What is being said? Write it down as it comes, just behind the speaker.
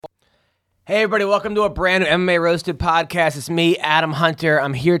Hey everybody, welcome to a brand new MMA Roasted podcast. It's me, Adam Hunter.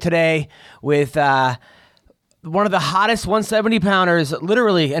 I'm here today with one of the hottest 170-pounders,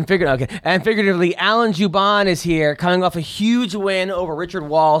 literally and figuratively. Alan Jouban is here, coming off a huge win over Richard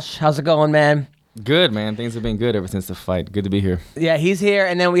Walsh. How's it going, man? Good, man. Things have been good ever since the fight. Good to be here. Yeah, he's here.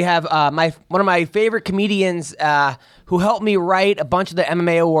 And then we have one of my favorite comedians who helped me write a bunch of the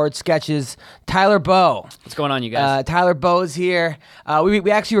MMA Awards sketches, Tyler Bowe. What's going on, you guys? Tyler Bowe's here.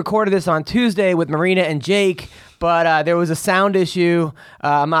 We actually recorded this on Tuesday with Marina and Jake, but there was a sound issue.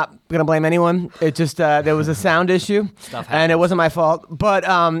 I'm not going to blame anyone. It just, there was a sound issue, and it wasn't my fault. But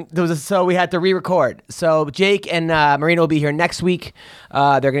so we had to re-record. So Jake and Marina will be here next week.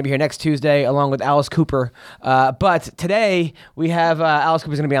 They're going to be here next Tuesday, along with Alice Cooper. But today we have Alice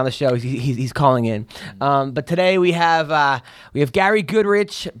Cooper's going to be on the show. He's calling in. But today we have Gary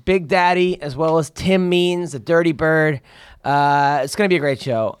Goodridge, Big Daddy, as well as Tim Means, the Dirty Bird. It's going to be a great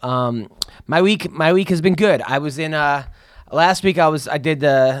show. My week has been good. I was in last week. I did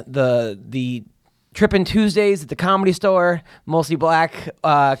the Trippin' Tuesdays at the Comedy Store, mostly black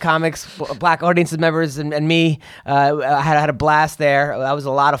comics, black audience members, and me. I had a blast there. That was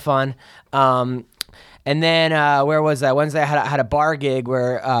a lot of fun. And then where was I? Wednesday I had a bar gig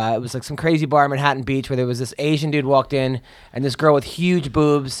where it was like some crazy bar in Manhattan Beach where there was this Asian dude walked in and this girl with huge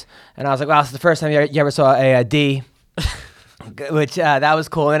boobs, and I was like, wow, this is the first time you ever saw a D. Which that was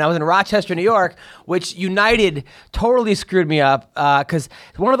cool. And I was in Rochester, New York, which United totally screwed me up because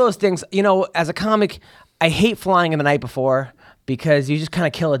it's one of those things, you know, as a comic, I hate flying in the night before because you just kind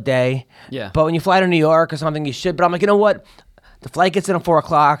of kill a day. Yeah. But when you fly to New York or something, you should. But I'm like, you know what? The flight gets in at 4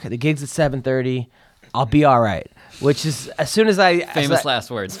 o'clock. The gig's at 7:30. I'll be all right. Which is as soon as Famous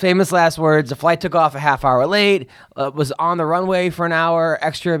last words. Famous last words. The flight took off a half hour late. Was on the runway for an hour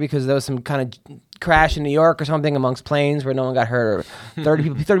extra because there was some kind of crash in New York or something amongst planes where no one got hurt, or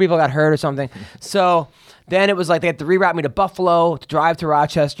 30 people got hurt or something. So then it was like they had to reroute me to Buffalo to drive to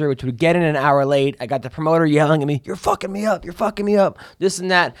Rochester, which would get in an hour late. I got the promoter yelling at me, "You're fucking me up, this and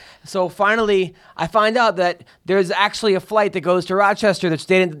that." So finally, I find out that there's actually a flight that goes to Rochester that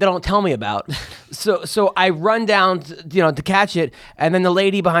they don't tell me about. So I run down, to catch it, and then the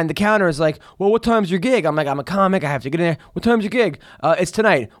lady behind the counter is like, "Well, what time's your gig?" I'm like, "I'm a comic, I have to get in there." "What time's your gig?" "It's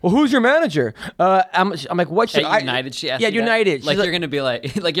tonight." "Well, who's your manager?" I'm like, "What should At United, she asked Yeah, you that? United. Like, you're going to be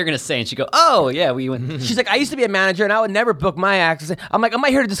like you're going to say, and she go, "Oh, yeah, we went." She's like, "I used to be a manager, and I would never book my acts." I'm like, "I'm not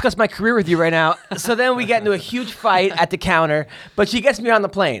here to discuss my career with you right now." So then we get into a huge fight at the counter, but she gets me on the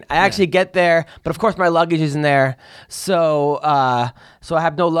plane. I actually get there, but of course my luggage isn't there. So I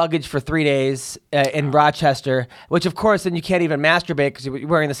have no luggage for 3 days in Rochester, which of course then you can't even masturbate because you're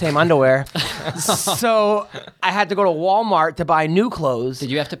wearing the same underwear. So I had to go to Walmart to buy new clothes.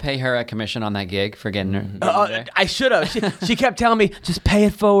 Did you have to pay her a commission on that gig for getting her? There? I should have. She kept telling me, "Just pay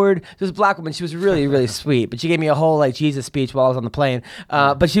it forward." This black woman, she was really, really sweet, but she gave me a whole like Jesus speech while I was on the plane.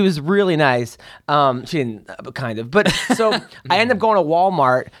 But she was really nice. She didn't, kind of. But so I ended up going to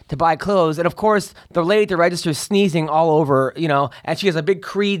Walmart to buy clothes, and of course the lady at the register is sneezing all over, and she has a big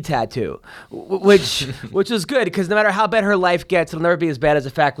Creed tattoo, which was good because no matter how bad her life gets, it'll never be as bad as the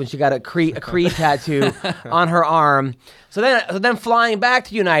fact when she got a Creed tattoo on her arm. So then flying back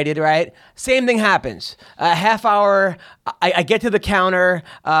to United, right? Same thing happens. A half hour, I get to the counter.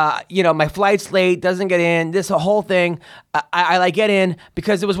 My flight's late, doesn't get in. This whole thing, I get in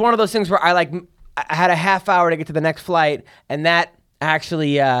because it was one of those things where I had a half hour to get to the next flight, and that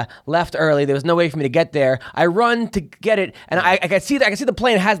actually left early. There was no way for me to get there. I run to get it, and I can see the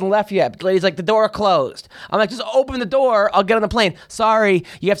plane hasn't left yet. The lady's like, "The door closed." I'm like, "Just open the door. I'll get on the plane." "Sorry,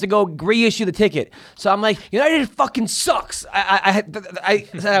 you have to go reissue the ticket." So I'm like, United fucking sucks.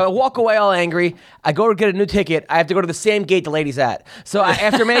 I walk away all angry. I go to get a new ticket. I have to go to the same gate the lady's at. So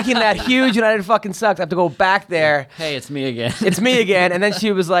after making that huge United fucking sucks, I have to go back there. "Hey, it's me again." It's me again. And then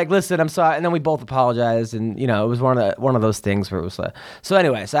she was like, "Listen, I'm sorry." And then we both apologized. And it was one of those things where it was like. So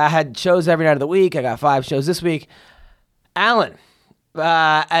anyway, I had shows every night of the week. I got 5 shows this week. Alan,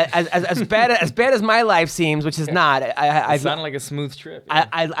 as bad as my life seems, which is not. It sounded like a smooth trip. Yeah.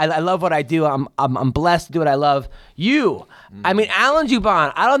 I love what I do. I'm blessed to do what I love. I mean, Alan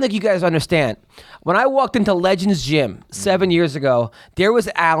Jouban. I don't think you guys understand. When I walked into Legends Gym 7 years ago, there was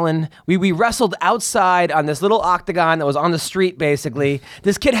Alan. We wrestled outside on this little octagon that was on the street, basically.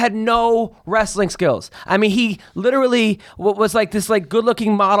 This kid had no wrestling skills. I mean, he literally was like this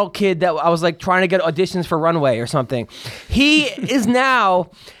good-looking model kid that I was like trying to get auditions for Runway or something. He is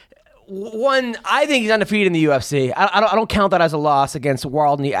now... I think he's undefeated in the UFC. I don't count that as a loss against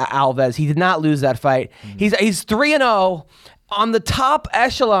Warley Alves. He did not lose that fight. He's 3-0 on the top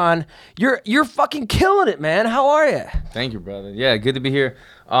echelon. You're fucking killing it, man. How are you? Thank you, brother. Yeah, good to be here.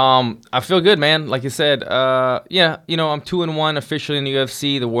 I feel good, man. Like you said, yeah, I'm 2-1 officially in the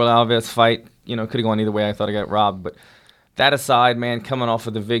UFC. The Warlley Alves fight, could have gone either way. I thought I got robbed, but that aside, man, coming off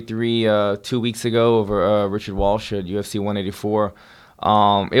of the victory 2 weeks ago over Richard Walsh at UFC 184,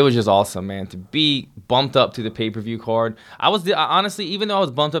 it was just awesome, man, to be bumped up to the pay-per-view card. Honestly, even though I was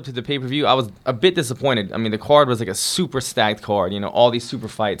bumped up to the pay-per-view, I was a bit disappointed. I mean, the card was like a super stacked card, all these super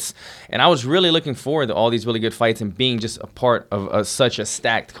fights. And I was really looking forward to all these really good fights and being just a part of such a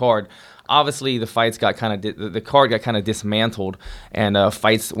stacked card. Obviously, the fights got the card got kind of dismantled, and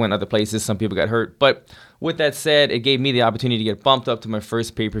fights went other places. Some people got hurt, but with that said, it gave me the opportunity to get bumped up to my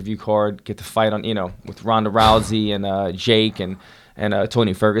first pay-per-view card, get to fight on, with Ronda Rousey and Jake and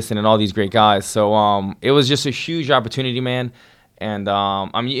Tony Ferguson and all these great guys. So it was just a huge opportunity, man. And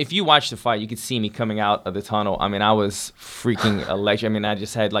I mean, if you watch the fight, you could see me coming out of the tunnel. I mean, I was freaking electric. I mean, I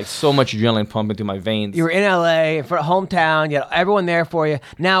just had like so much adrenaline pumping through my veins. You were in LA, for hometown. You had everyone there for you.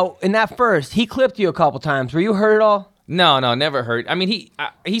 Now, in that first, he clipped you a couple times. Were you hurt at all? No, never hurt. I mean,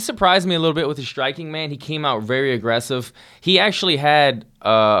 he surprised me a little bit with his striking, man. He came out very aggressive. He actually had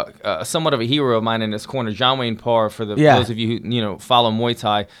somewhat of a hero of mine in his corner, John Wayne Parr, for those of you who follow Muay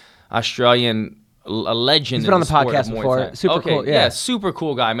Thai, Australian, a legend. He's been on the podcast Muay before. Thai. Super cool. Yeah, super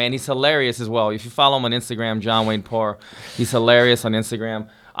cool guy, man. He's hilarious as well. If you follow him on Instagram, John Wayne Parr, he's hilarious on Instagram.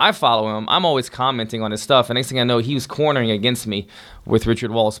 I follow him. I'm always commenting on his stuff. And next thing I know, he was cornering against me with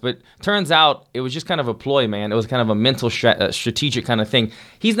Richard Walsh. But turns out it was just kind of a ploy, man. It was kind of a mental strategic kind of thing.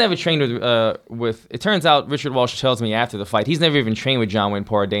 He's never trained with. It turns out Richard Walsh tells me after the fight, he's never even trained with John Wayne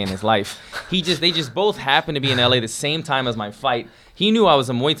Parr a day in his life. They just both happened to be in LA the same time as my fight. He knew I was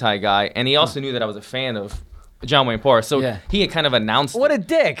a Muay Thai guy, and he also knew that I was a fan of John Wayne Parr, so he had kind of announced. What a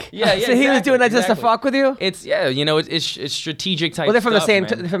dick! Yeah, so exactly, he was doing that just to fuck with you. It's it's strategic type. Well, they're from stuff, the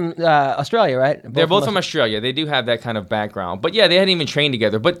same, from Australia, right? They're both from Australia. They do have that kind of background, but yeah, they hadn't even trained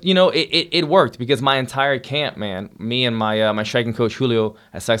together. But it worked because my entire camp, man, me and my striking coach Julio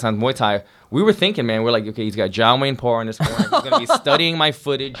at Saxon Muay Thai, we were thinking, man, we're like, okay, he's got John Wayne Parr in this corner. He's gonna be studying my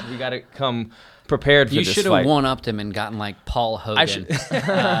footage. We got to come prepared for you this should fight. have one-upped him and gotten like Paul Hogan.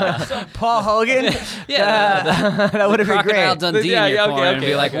 Paul Hogan? Yeah. That would have been Crocodile great. Dundee in your corner and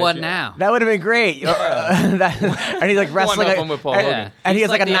be like, what now? That would have been great. And he's like wrestling. One up him with Paul Hogan. And he has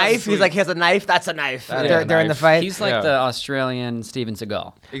like a the knife. He's like, he has a knife. That's a knife during the fight. He's like the Australian Steven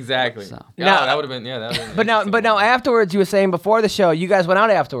Seagal. Exactly. So. Yeah, that would have been. Yeah, that would have been. But now afterwards, you were saying before the show, you guys went out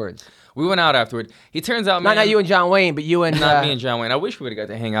afterwards. We went out afterward. It turns out, man. Not you and John Wayne, but you and. Not me and John Wayne. I wish we would have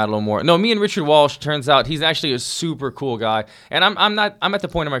got to hang out a little more. No, me and Richard Walsh. Turns out he's actually a super cool guy, and I'm at the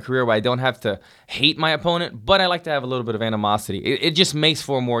point in my career where I don't have to hate my opponent, but I like to have a little bit of animosity. It just makes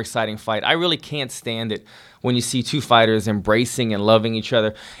for a more exciting fight. I really can't stand it when you see two fighters embracing and loving each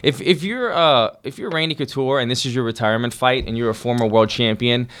other. If you're Randy Couture and this is your retirement fight and you're a former world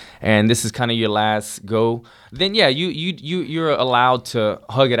champion and this is kind of your last go, then yeah, you're allowed to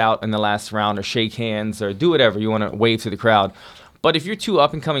hug it out in the last round or shake hands or do whatever you want to wave to the crowd. But if you're two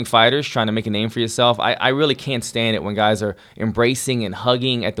up-and-coming fighters trying to make a name for yourself, I really can't stand it when guys are embracing and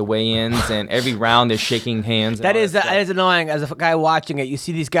hugging at the weigh-ins and every round they're shaking hands. That is annoying. As a guy watching it, you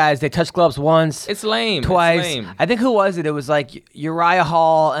see these guys, they touch gloves once. It's lame. Twice. It's lame. I think who was it? It was like Uriah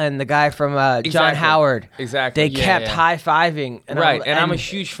Hall and the guy from John Howard. Exactly. They kept high-fiving. And I'm a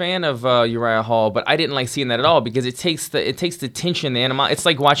huge fan of Uriah Hall, but I didn't like seeing that at all because it takes the tension, the animosity. It's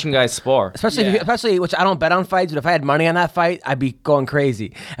like watching guys spar. Especially, which I don't bet on fights, but if I had money on that fight, I'd be going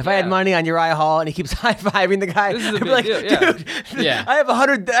crazy. If I had money on Uriah Hall and he keeps high-fiving the guy, this is a I'd be big like, deal. dude, I have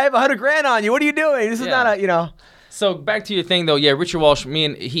 $100 grand on you. What are you doing? This is not a. So back to your thing though, yeah, Richard Walsh,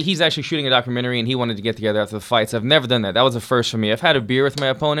 he's actually shooting a documentary and he wanted to get together after the fights. I've never done that. That was a first for me. I've had a beer with my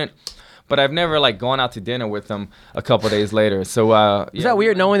opponent, but I've never gone out to dinner with him a couple days later. So is that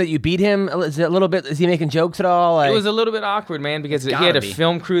weird knowing that you beat him? Is it a little bit? Is he making jokes at all? It was a little bit awkward, man, because he had a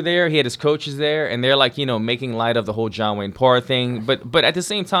film crew there, he had his coaches there, and they're making light of the whole John Wayne Parr thing. But at the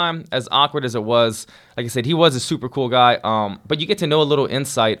same time, as awkward as it was, like I said, he was a super cool guy. But you get to know a little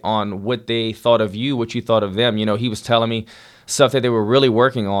insight on what they thought of you, what you thought of them. He was telling me stuff that they were really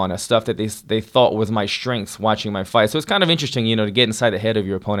working on, stuff that they thought was my strengths watching my fight. So it's kind of interesting, to get inside the head of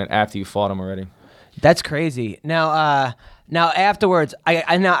your opponent after you fought him already. That's crazy. Now afterwards,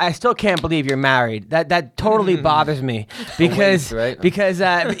 I still can't believe you're married. That totally bothers me because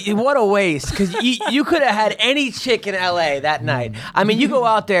what a waste. Because you could have had any chick in LA that night. I mean, you go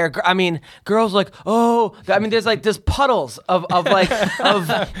out there. I mean, girls there's puddles of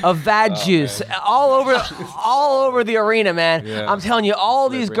vag juice all over the arena, man. Yeah. I'm telling you, all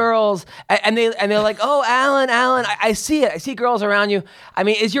these girls and they're like, oh, Alan, I see it. I see girls around you. I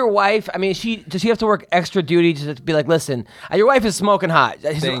mean, is your wife? I mean, does she have to work extra duty to be like, listen? Your wife is smoking hot.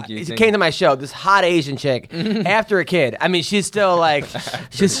 Thank you. She came to my show. This hot Asian chick after a kid. I mean, she's still like,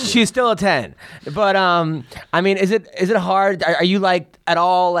 she's still a 10. But I mean, is it hard? Are you like at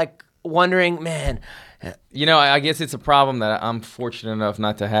all like wondering, man? You know, I guess it's a problem that I'm fortunate enough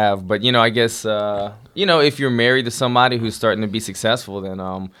not to have. But, you know, I guess, you know, if you're married to somebody who's starting to be successful,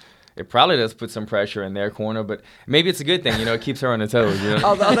 then it probably does put some pressure in their corner. But maybe it's a good thing, you know, it keeps her on her toes. You know?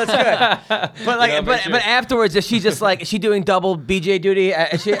 Oh, that's good. But like, you know, but afterwards, is she just like, is she doing double BJ duty?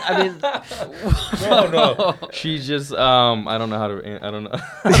 I mean, no. She's just, I don't know how to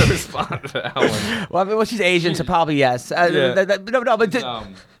respond to that one. Well, she's Asian, so probably yes.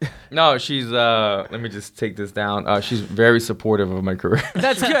 No, she's, let me just take this down. She's very supportive of my career.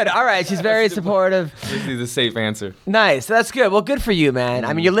 That's good. All right. She's very supportive. This is a safe answer. Nice. That's good. Well, good for you, man.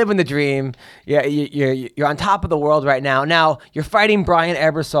 I mean, you're living the dream. Yeah, you're on top of the world right now. Now, you're fighting Brian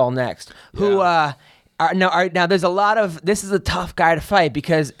Ebersol next, who, now there's a lot of, this is a tough guy to fight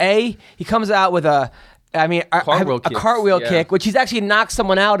because he comes out with a cartwheel kick, which he's actually knocked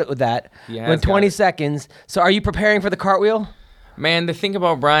someone out with that in 20 seconds. So are you preparing for the cartwheel? Man, the thing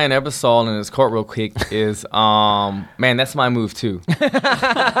about Brian Ebersol and his cartwheel kick is, man, that's my move too.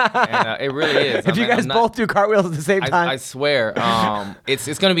 And, it really is. If you guys both do cartwheels at the same time, I swear, it's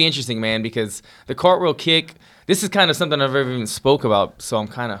going to be interesting, man, because the cartwheel kick. This is kind of something I've never even spoke about, so I'm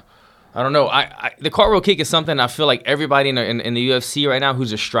kind of. I don't know. The cartwheel kick is something I feel like everybody in the UFC right now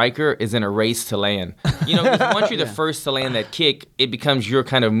who's a striker is in a race to land. You know, 'cause once you're the first to land that kick, it becomes your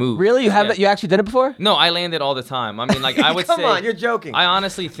kind of move. Really? You have You actually did it before? No, I land it all the time. I mean, like I would say. Come on, you're joking. I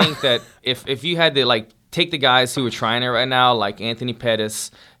honestly think that if you had to like take the guys who are trying it right now, like Anthony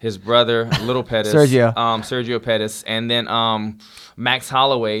Pettis, his brother, Little Pettis, Sergio Pettis, and then Max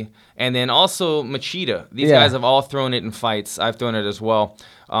Holloway, and then also Machida. These guys have all thrown it in fights. I've thrown it as well.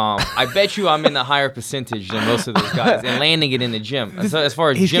 I bet you I'm in the higher percentage than most of those guys and landing it in the gym. As far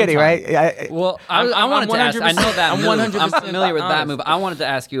as he's gym kidding, time. right? Well, I wanted to ask. I know that I'm move. 100% I'm familiar with that honest. move. I wanted to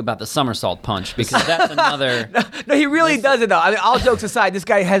ask you about the somersault punch because that's another. No, he really does it though. I mean, all jokes aside, this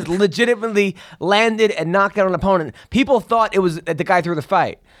guy has legitimately landed and knocked out an opponent. People thought it was the guy threw the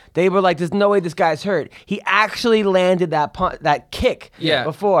fight. They were like, "There's no way this guy's hurt." He actually landed that kick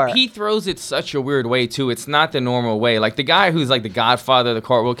before. He throws it such a weird way too. It's not the normal way. Like the guy who's like the godfather of the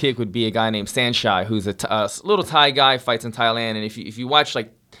cartwheel kick would be a guy named Sanshai, who's a little Thai guy, fights in Thailand. And if you watch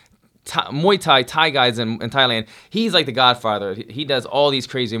like Muay Thai guys in Thailand, he's like the godfather. He does all these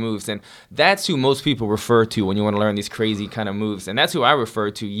crazy moves, and that's who most people refer to when you want to learn these crazy kind of moves. And that's who I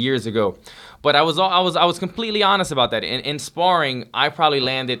referred to years ago. But I was completely honest about that. In sparring, I probably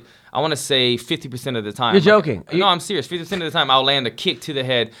landed, I want to say 50% of the time. You're joking. No, I'm serious. 50% of the time, I'll land a kick to the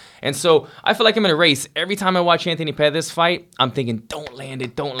head. And so I feel like I'm in a race. Every time I watch Anthony Pettis fight, I'm thinking, don't land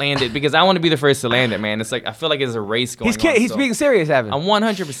it, because I want to be the first to land it, man. It's like, I feel like there's a race going on. He's being serious, Evan. I'm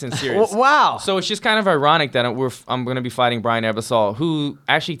 100% serious. Wow. So it's just kind of ironic that I'm going to be fighting Brian Ebersol, who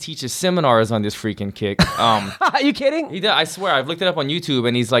actually teaches seminars on this freaking kick. Are you kidding? He does. I swear, I've looked it up on YouTube,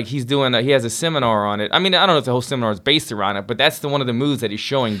 and he has a seminar on it. I mean, I don't know if the whole seminar is based around it, but that's one of the moves that he's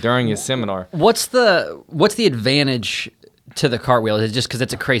showing during his seminar. What's the advantage to the cartwheel? Is it just because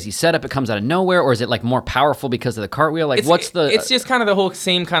it's a crazy setup, it comes out of nowhere, or is it like more powerful because of the cartwheel? Like, it's just kind of the whole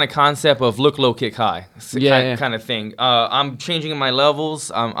same kind of concept of look low, kick high, kind of thing. I'm changing my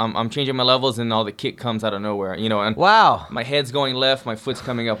levels. I'm changing my levels, and all the kick comes out of nowhere. You know, and wow, my head's going left, my foot's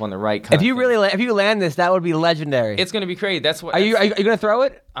coming up on the right. If you land this, that would be legendary. It's gonna be crazy. That's what. Are you gonna throw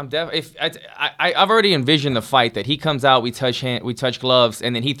it? I'm I've already envisioned the fight that he comes out, we touch gloves,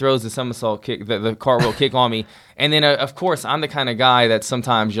 and then he throws the somersault kick, the cartwheel kick on me, and then of course I'm the kind of guy that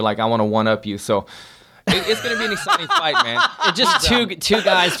sometimes you're like, I want to one up you, so it's gonna be an exciting fight, man. It's just two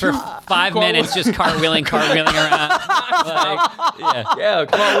guys for 5 minutes just cartwheeling around.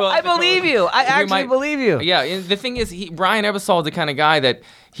 Cartwheel. I believe you. I actually believe you. Yeah, and the thing is, Brian Ebersol is the kind of guy that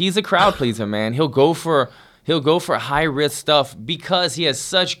he's a crowd pleaser, man. He'll go for high risk stuff because he has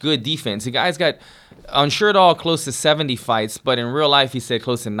such good defense. The guy's got, I'm sure it all close to 70 fights, but in real life he said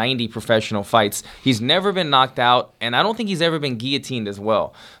close to 90 professional fights. He's never been knocked out, and I don't think he's ever been guillotined as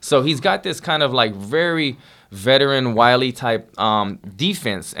well. So he's got this kind of like very veteran, wily type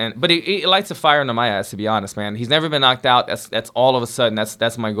defense, but it lights a fire under my ass, to be honest, man. He's never been knocked out. That's all of a sudden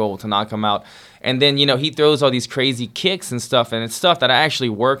that's my goal, to knock him out. And then, you know, he throws all these crazy kicks and stuff, and it's stuff that I actually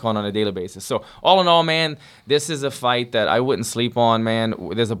work on a daily basis. So all in all, man, this is a fight that I wouldn't sleep on, man.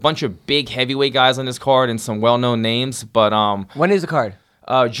 There's a bunch of big heavyweight guys on this card and some well-known names, but when is the card?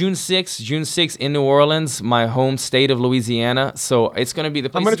 June 6th in New Orleans, my home state of Louisiana. So it's going to be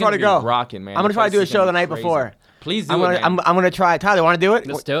I'm going to try to go. Rocking, man. I'm going to try to do a show the night before. Please do I'm it, gonna, man. I'm gonna try. Tyler, want to do it?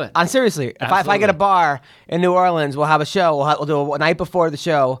 Let's do it. Seriously, if I Absolutely. get a bar in New Orleans, we'll have a show. We'll do a night before the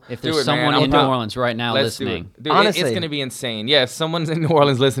show. If Do there's it, man. someone I'm in New proud. Orleans right now Let's listening, do it. Dude, Honestly. it's going to be insane. Yeah, if someone's in New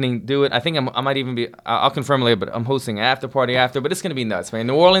Orleans listening, do it. I think I might even be, I'll confirm later, but I'm hosting an after party after, but it's going to be nuts, man.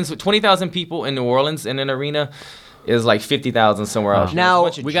 New Orleans, with 20,000 people in New Orleans in an arena is like 50,000 somewhere else. Now,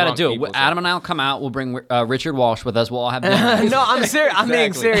 It's a bunch of we got to drunk do it. people, so- Adam and I'll come out. We'll bring Richard Walsh with us. We'll all have dinner. No, I'm serious. I'm being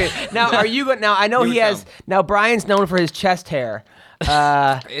Exactly. serious. Now, are you? Now, I know You he would has. come. Now, Brian's known for his chest hair.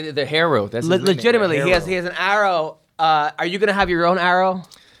 The hero. That's his nickname, Legitimately, the he has hero. an arrow. Are you gonna have your own arrow?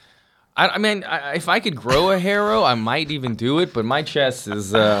 I mean, if I could grow a hero, I might even do it. But my chest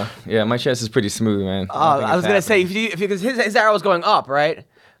is, my chest is pretty smooth, man. I was gonna say because his arrow is going up, right?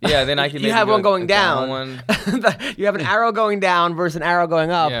 yeah. Then I could. You maybe have go one going a down. one. You have an arrow going down versus an arrow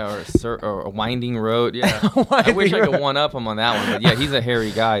going up. Yeah, or a winding road. Yeah, I Winding wish I road. could one up him on that one. But yeah, he's a hairy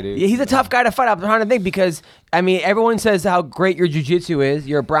guy, dude. Yeah, he's a tough guy to fight. I'm trying to think because I mean everyone says how great your jiu-jitsu is.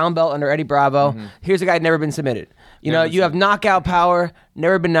 You're a brown belt under Eddie Bravo. Here's a guy never been submitted. You know, Never been you have knockout power,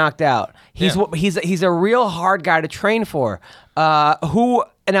 never been knocked out. He's Yeah. he's a real hard guy to train for. Who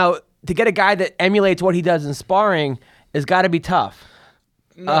now to get a guy that emulates what he does in sparring has got to be tough.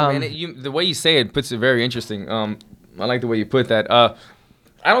 No, man, the way you say it puts it very interesting. I like the way you put that. I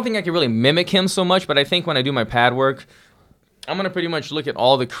don't think I can really mimic him so much, but I think when I do my pad work, I'm gonna pretty much look at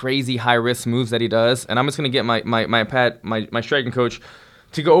all the crazy high risk moves that he does, and I'm just gonna get my striking coach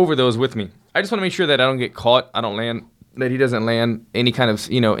to go over those with me. I just want to make sure that I don't get caught. That he doesn't land any kind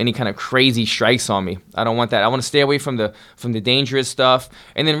of crazy strikes on me. I don't want that. I want to stay away from the dangerous stuff,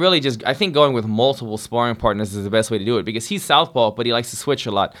 and then really just I think going with multiple sparring partners is the best way to do it because he's southpaw, but he likes to switch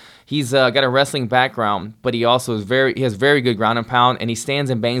a lot. He's got a wrestling background, but he also he has very good ground and pound, and he stands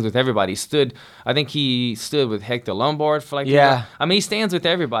and bangs with everybody. I think he stood with Hector Lombard for like Yeah. I mean he stands with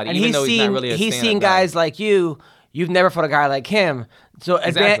everybody, And even though he's not really a he's stand-up seen guy. guys like you. You've never fought a guy like him, so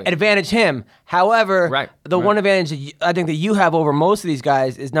Exactly. advantage him. However, Right, the right. one advantage I think that you have over most of these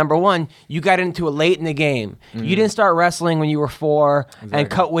guys is number one, you got into it late in the game. You didn't start wrestling when you were 4 and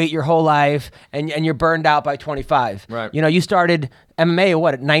cut weight your whole life, and you're burned out by 25. Right. You know, you started MMA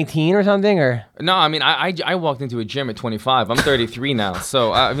at 19 or something, or No, I mean, I walked into a gym at 25. I'm 33 now.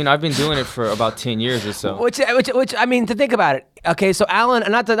 So, I mean, I've been doing it for about 10 years or so. which I mean to think about it. Okay, so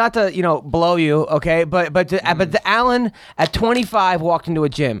Alan, not to blow you, okay, but Alan at 25 walked into a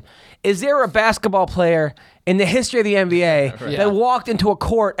gym. Is there a basketball player in the history of the NBA that walked into a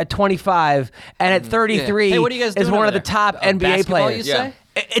court at 25 and at 33 Hey, what are you guys is doing one over of the there? top NBA Basketball, players? you say?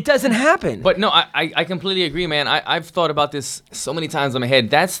 Yeah. It doesn't happen. But no, I completely agree, man. I've thought about this so many times in my head.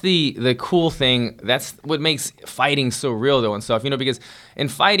 That's the cool thing. That's what makes fighting so real, though, and stuff. Because in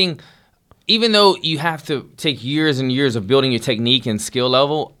fighting, even though you have to take years and years of building your technique and skill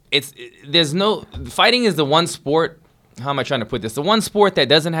level, fighting is the one sport. How am I trying to put this? The one sport that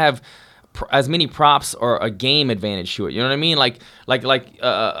doesn't have as many props or a game advantage to it. You know what I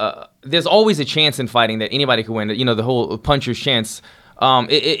mean? There's always a chance in fighting that anybody could win. The whole puncher's chance.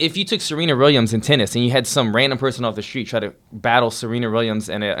 If you took Serena Williams in tennis and you had some random person off the street try to battle Serena Williams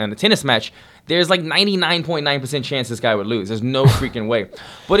in a tennis match, there's like 99.9% chance this guy would lose. There's no freaking way.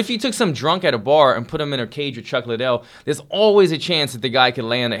 But if you took some drunk at a bar and put him in a cage with Chuck Liddell, there's always a chance that the guy could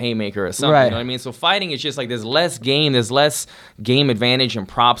land a haymaker or something. Right. You know what I mean? So fighting is just like there's less game advantage and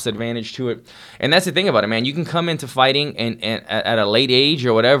props advantage to it. And that's the thing about it, man. You can come into fighting and at a late age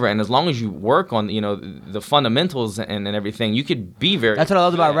or whatever, and as long as you work on the fundamentals and everything, you could be very. That's what I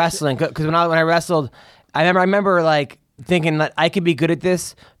loved about wrestling. Because when I wrestled, I remember like thinking that I could be good at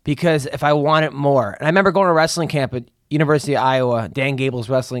this because if I wanted more. And I remember going to wrestling camp at University of Iowa, Dan Gable's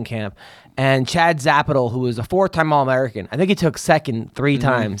wrestling camp, and Chad Zapital, who was a 4-time All-American. I think he took second 3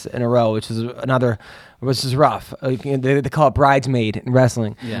 times in a row, which is rough. They call it bridesmaid in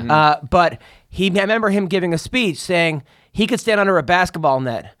wrestling. Yeah. But I remember him giving a speech saying he could stand under a basketball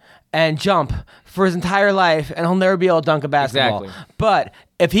net and jump for his entire life, and he'll never be able to dunk a basketball. Exactly. But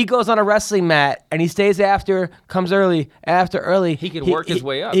if he goes on a wrestling mat and he stays comes early, He could work his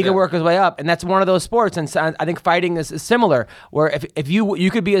way up, He can yeah. work his way up, and that's one of those sports. And so I think fighting is similar, where if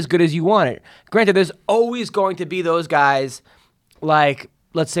you could be as good as you want it. Granted, there's always going to be those guys like.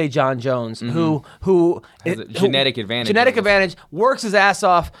 Let's say John Jones, who Has a genetic advantage Genetic over us. advantage, works his ass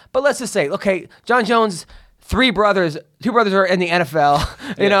off. But let's just say, okay, John Jones, 2 brothers are in the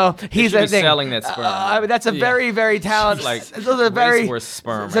NFL. You know, he's should a be thing. selling that sperm. I mean, that's a very, very talented. Like those are very racehorse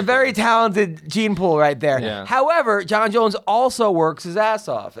sperm It's a right very talented gene pool right there. Yeah. However, John Jones also works his ass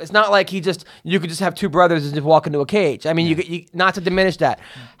off. It's not like you could just have 2 brothers and just walk into a cage. I mean, you not to diminish that.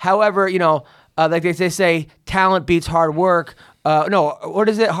 However, like they say, talent beats hard work. No, what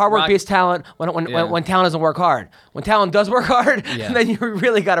is it? Hard work beats talent when talent doesn't work hard. When talent does work hard, then you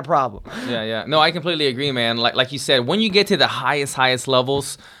really got a problem. Yeah. No, I completely agree, man. Like you said, when you get to the highest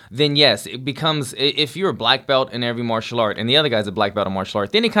levels, then yes, it becomes, if you're a black belt in every martial art and the other guy's a black belt in martial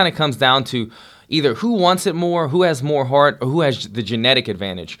art, then it kind of comes down to either who wants it more, who has more heart, or who has the genetic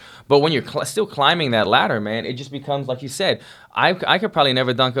advantage. But when you're still climbing that ladder, man, it just becomes, like you said, I could probably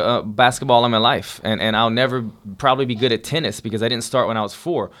never dunk a basketball in my life, and I'll never probably be good at tennis because I didn't start when I was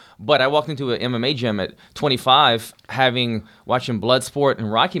 4. But I walked into an MMA gym at 25, watching Bloodsport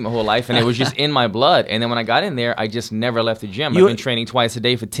and Rocky my whole life, and it was just in my blood. And then when I got in there, I just never left the gym. I've been training twice a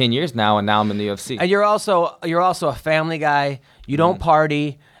day for 10 years now, and now I'm in the UFC. And you're also a family guy. You don't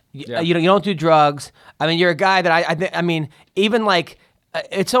party. You don't do drugs. I mean, you're a guy that I mean, even like,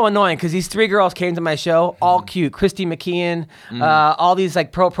 it's so annoying because these 3 girls came to my show, all cute. Christy McKeon, all these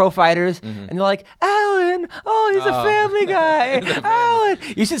like pro fighters, and they're like, Alan, he's a family guy. Alan,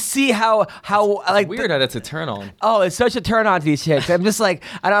 you should see how like, it's weird how that's a turn on. Oh, it's such a turn on to these chicks. I'm just like,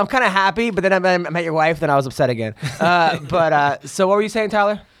 I'm kind of happy, but then I met your wife, then I was upset again. So what were you saying,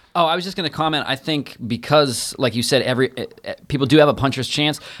 Tyler? Oh, I was just going to comment. I think because, like you said, people do have a puncher's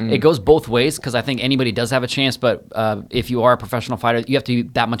chance. It goes both ways because I think anybody does have a chance. But if you are a professional fighter, you have to be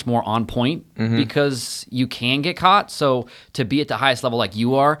that much more on point because you can get caught. So to be at the highest level like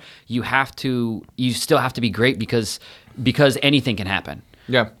you are, you still have to be great because anything can happen.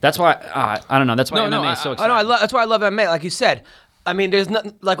 Yeah, that's why I don't know. That's why MMA is so exciting. That's why I love MMA. Like you said. I mean, there's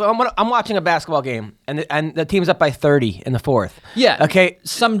nothing like I'm watching a basketball game and the team's up by 30 in the 4th. Yeah. Okay.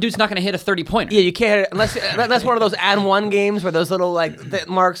 Some dude's not going to hit a 30-pointer. Yeah, you can't hit it unless one of those and one games where those little like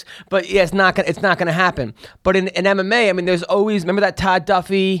marks. But yeah, it's not gonna happen. But in MMA, I mean, there's always, remember that Todd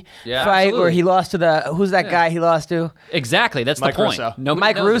Duffy fight absolutely. where he lost to who's that guy he lost to? Exactly. That's Mike the point. Russo.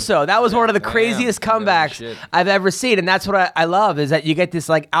 Mike Russo. That was one of the craziest comebacks I've ever seen, and that's what I love is that you get this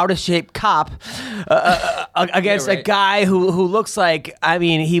like out of shape cop against a guy who looks like, I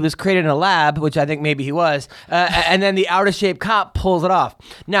mean, he was created in a lab, which I think maybe he was, and then the out of shape cop pulls it off.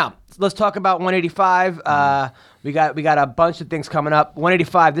 Now let's talk about 185. We got a bunch of things coming up.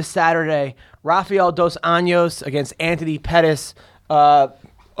 185 this Saturday. Rafael Dos Anjos against Anthony Pettis.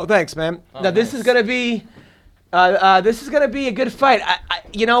 Thanks, man. Now this is gonna be a good fight.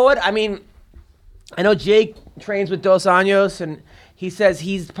 You know what? I mean, I know Jake trains with Dos Anjos, and he says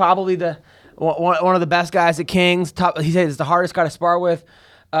he's probably one of the best guys at Kings. He says it's the hardest guy to spar with,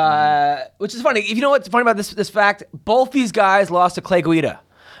 which is funny. If you know what's funny about this fact, both these guys lost to Clay Guida,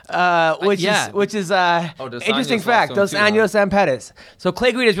 which is interesting fact. Dos Anjos and Pettis. So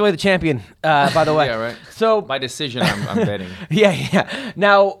Clay Guida is really the champion, by the way. Yeah, right. So by decision, I'm betting. Yeah.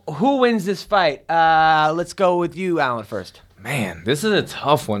 Now, who wins this fight? Let's go with you, Alan, first. Man, this is a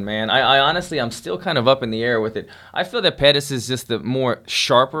tough one, man. I honestly, I'm still kind of up in the air with it. I feel that Pettis is just the more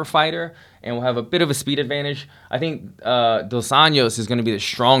sharper fighter and will have a bit of a speed advantage. I think Dos Anjos is going to be the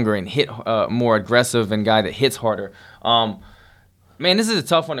stronger and more aggressive and guy that hits harder. Man, this is a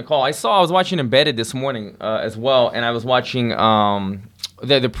tough one to call. I was watching Embedded this morning as well, and I was watching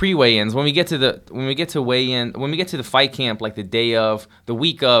the pre-weigh-ins. When we get to the fight camp, like the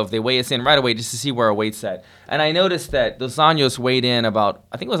week of, they weigh us in right away just to see where our weight's at. And I noticed that Dos Anjos weighed in about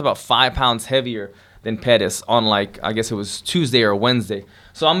 5 pounds heavier than Pettis on I guess it was Tuesday or Wednesday.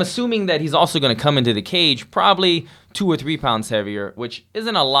 So I'm assuming that he's also going to come into the cage probably 2 or 3 pounds heavier, which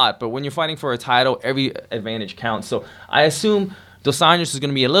isn't a lot, but when you're fighting for a title, every advantage counts. So I assume Dos Anjos is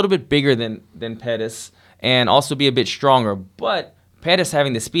going to be a little bit bigger than Pettis and also be a bit stronger. But Pettis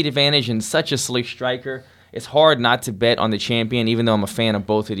having the speed advantage and such a slick striker, it's hard not to bet on the champion, even though I'm a fan of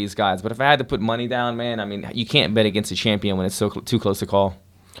both of these guys. But if I had to put money down, man, I mean, you can't bet against a champion when it's too close to call.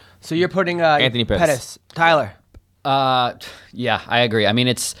 So you're putting Anthony Pettis. Tyler. Yeah, I agree. I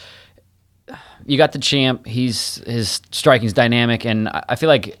mean, you got the champ. His striking's dynamic, and I feel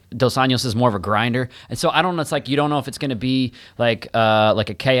like Dos Anjos is more of a grinder. And so I don't know. It's like you don't know if it's going to be like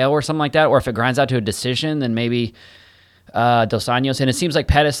a KO or something like that, or if it grinds out to a decision, then maybe Dos Anjos. And it seems like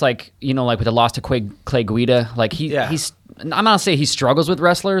Pettis, with the loss to Clay Guida, he's. I'm not gonna say he struggles with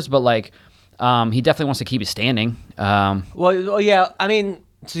wrestlers, but he definitely wants to keep it standing. Well, yeah. I mean,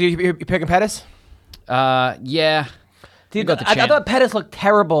 so you're picking Pettis? Yeah. Dude, I thought Pettis looked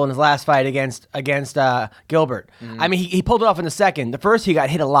terrible in his last fight against Gilbert. I mean, he pulled it off in the second. The first, he got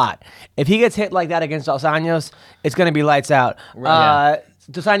hit a lot. If he gets hit like that against Dos Anjos, it's going to be lights out. Right.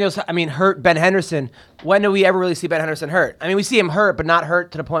 Dos Anjos, I mean, hurt Ben Henderson. When do we ever really see Ben Henderson hurt? I mean, we see him hurt, but not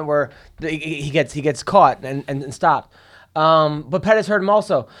hurt to the point where he gets caught and stopped. But Pettis hurt him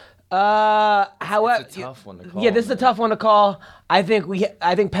also. However, it's a tough one to call. Yeah, this is a tough one to call. I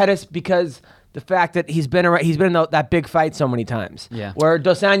think Pettis, because the fact that he's been in that big fight so many times. Yeah. Where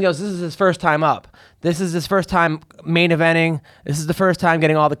Dos Anjos, this is his first time up. This is his first time main eventing. This is the first time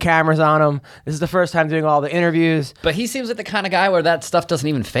getting all the cameras on him. This is the first time doing all the interviews. But he seems like the kind of guy where that stuff doesn't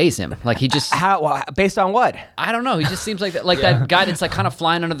even faze him. Like he just Based on what? I don't know. He just seems like that guy that's like kind of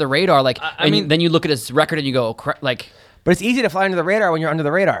flying under the radar. Like I mean, then you look at his record and you go, like. But it's easy to fly under the radar when you're under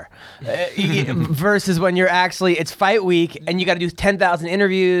the radar, versus when you're actually it's fight week and you got to do 10,000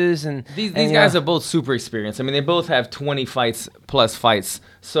 interviews and these guys are both super experienced. I mean, they both have 20 plus fights.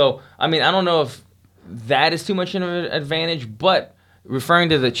 So I mean, I don't know if that is too much of an advantage, but referring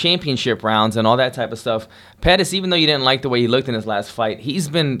to the championship rounds and all that type of stuff, Pettis, even though you didn't like the way he looked in his last fight, he's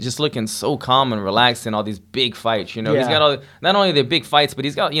been just looking so calm and relaxed in all these big fights. You know, he's got not only the big fights, but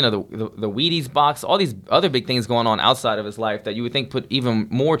he's got the Wheaties box, all these other big things going on outside of his life that you would think put even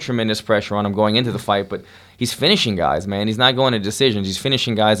more tremendous pressure on him going into the fight. But he's finishing guys, man. He's not going to decisions. He's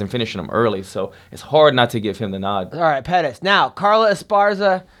finishing guys and finishing them early. So it's hard not to give him the nod. All right, Pettis. Now, Carla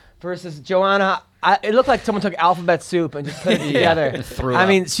Esparza versus Joanna. It looked like someone took alphabet soup and just put it together. I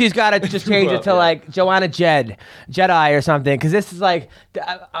mean, she's got to just change it to like Joanna Jedi or something, because this is like,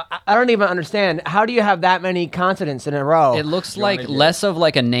 I don't even understand. How do you have that many consonants in a row? It looks like less of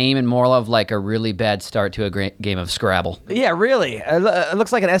like a name and more of like a really bad start to a game of Scrabble. Yeah, really. It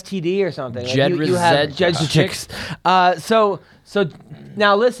looks like an STD or something. Jed you have Jedrzejczyks. So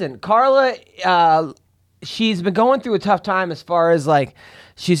now listen, Carla, she's been going through a tough time as far as like,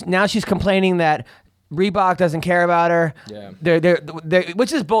 she's complaining that Reebok doesn't care about her. Yeah. They're,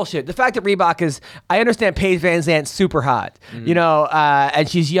 which is bullshit. The fact that Reebok is, I understand Paige Van Zandt's super hot, and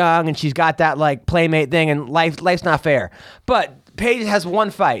she's young and she's got that like playmate thing, and life's not fair. But Paige has one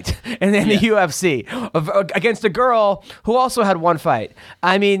fight in the UFC against a girl who also had one fight.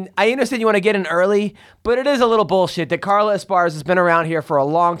 I mean, I understand you want to get in early, but it is a little bullshit that Carla Esparza has been around here for a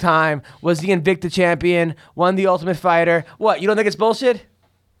long time, was the Invicta champion, won the Ultimate Fighter. What, you don't think it's bullshit?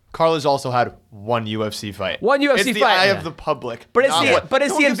 Carla's also had one UFC fight. One UFC fight. It's the eye of the public. But it's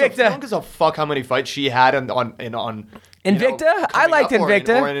the Invicta. No one gives a fuck how many fights she had on Invicta? I liked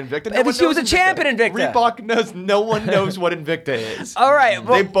Invicta. Or in Invicta. But she was a champ in Invicta. Reebok knows. No one knows what Invicta is. All right.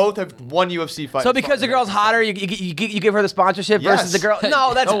 Well, they both have one UFC fight. So because the girl's hotter, you give her the sponsorship versus the girl?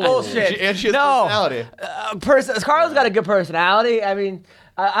 No, that's bullshit. And she has personality. Carla's got a good personality. I mean,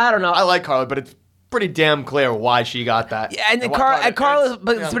 I don't know. I like Carla, but it's pretty damn clear why she got that. Yeah, and Carla,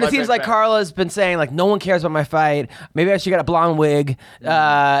 but it seems like Carla's been saying like, no one cares about my fight. Maybe I should get a blonde wig,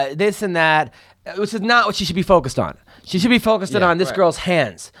 this and that, which is not what she should be focused on. She should be focused on this girl's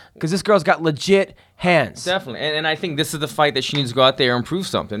hands, because this girl's got legit hands. Definitely, and I think this is the fight that she needs to go out there and prove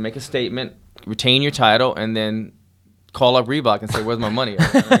something, make a statement, retain your title, and then call up Reebok and say, "Where's my money?" You know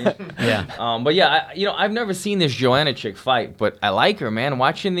what I mean? Yeah. But yeah, I've never seen this Joanna chick fight, but I like her, man.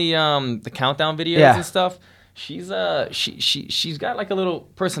 Watching the countdown videos and stuff, she's got like a little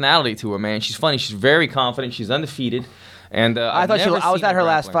personality to her, man. She's funny. She's very confident. She's undefeated. And I was at her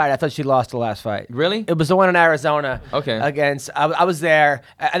last fight. I thought she lost the last fight. Really? It was the one in Arizona. Okay. I was there.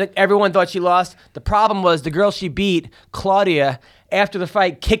 I think everyone thought she lost. The problem was the girl she beat, Claudia, after the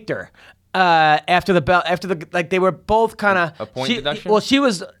fight kicked her. After they were both kind of a point deduction. Well,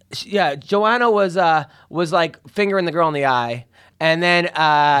 Joanna was like fingering the girl in the eye, and then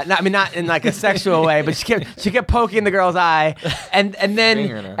not in like a sexual way, but she kept poking the girl's eye, and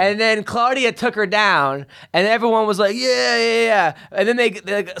then Claudia took her down, and everyone was like yeah, and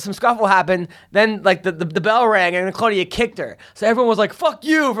then some scuffle happened, then like the bell rang, and then Claudia kicked her, so everyone was like fuck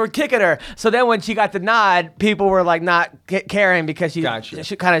you for kicking her. So then when she got the nod, people were like not caring because she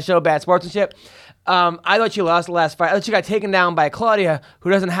kind of showed bad sportsmanship. I thought she lost the last fight. I thought she got taken down by Claudia, who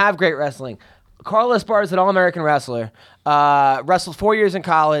doesn't have great wrestling. Carla Esparza is an All-American wrestler. Wrestled 4 years in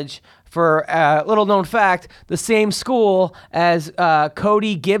college. For a little known fact, the same school as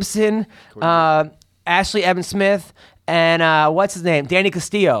Cody Gibson, Ashley Evans Smith, and what's his name, Danny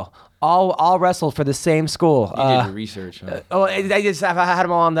Castillo. All wrestled for the same school. You did your research. Huh? I had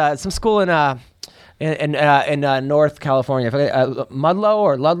them all on some school in North California, Ludlow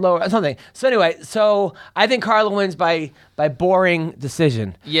or Ludlow or something. So anyway, I think Carla wins by boring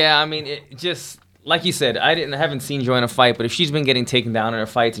decision. Yeah, I mean, it just like you said, I haven't seen Joanna fight, but if she's been getting taken down in her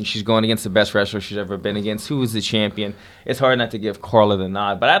fights and she's going against the best wrestler she's ever been against, who is the champion, it's hard not to give Carla the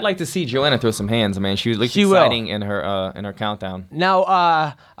nod. But I'd like to see Joanna throw some hands, man. She looks exciting in her countdown. Now,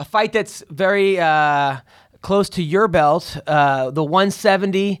 a fight that's very close to your belt, the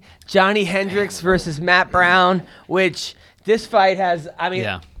 170, Johnny Hendricks versus Matt Brown, which this fight has,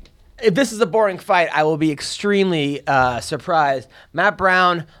 if this is a boring fight, I will be extremely surprised. Matt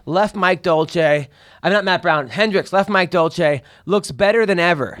Brown left Mike Dolce. I'm not Matt Brown. Hendricks left Mike Dolce. Looks better than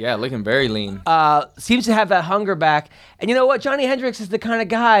ever. Yeah, looking very lean. Seems to have that hunger back. And you know what? Johnny Hendricks is the kind of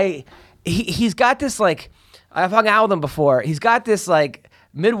guy. He's got this like. I've hung out with him before. He's got this like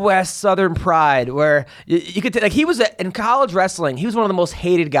Midwest Southern pride where you could like he was in college wrestling. He was one of the most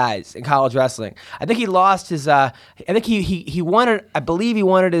hated guys in college wrestling. I think he lost his. I think he won it. I believe he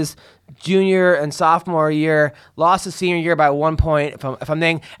won it his junior and sophomore year. Lost his senior year by 1 point. If I'm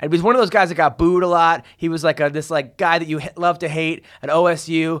thinking, and he was one of those guys that got booed a lot. He was like this like guy that you love to hate at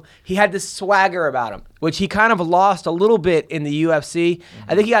OSU. He had this swagger about him, which he kind of lost a little bit in the UFC. Mm-hmm.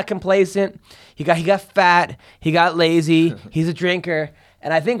 I think he got complacent. He got fat. He got lazy. He's a drinker.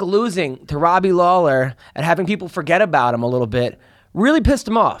 And I think losing to Robbie Lawler and having people forget about him a little bit really pissed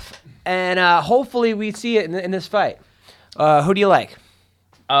him off. And hopefully we see it in this fight. Who do you like?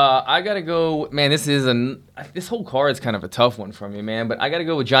 I gotta go. Man, this whole card is kind of a tough one for me, man. But I gotta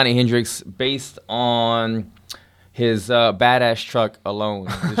go with Johnny Hendricks based on his badass truck alone.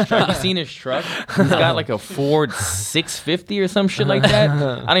 You seen his truck? He's got like a Ford 650 or some shit like that.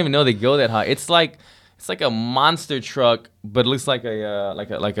 I don't even know they go that high. It's like a monster truck, but it looks like a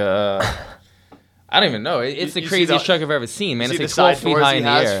I don't even know. It's the craziest truck I've ever seen, man. It's like 12 feet high in the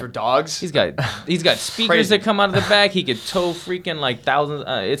air. For dogs. He's got speakers that come out of the back. He could tow freaking like thousands.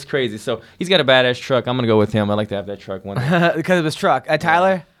 It's crazy. So he's got a badass truck. I'm gonna go with him. I like to have that truck one day. Because of his truck.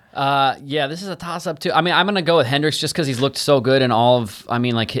 Tyler? Yeah, this is a toss-up too. I mean, I'm gonna go with Hendricks just because he's looked so good in all of. I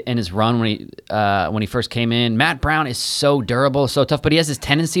mean, like in his run when he first came in. Matt Brown is so durable, so tough, but he has this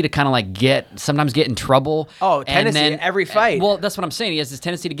tendency to kind of like sometimes get in trouble. Oh, tendency in every fight. Well, that's what I'm saying. He has this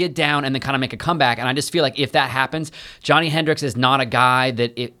tendency to get down and then kind of make a comeback, and I just feel like if that happens, Johnny Hendricks is not a guy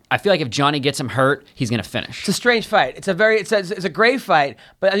that. I feel like if Johnny gets him hurt, he's gonna finish. It's a strange fight. It's a great fight,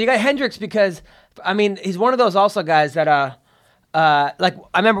 but you got Hendricks because I mean he's one of those also guys that like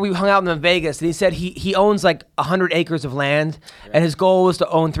I remember we hung out in Vegas and he said he owns like 100 acres of land and his goal was to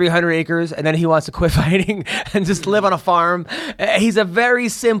own 300 acres and then he wants to quit fighting and just live on a farm. He's a very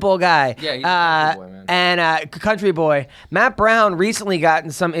simple guy. Yeah, he's a country boy, man. And country boy. Matt Brown recently got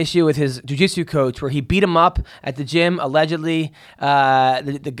in some issue with his jiu-jitsu coach where he beat him up at the gym allegedly.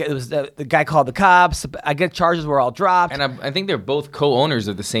 It was the guy called the cops. I guess charges were all dropped. And I think they're both co-owners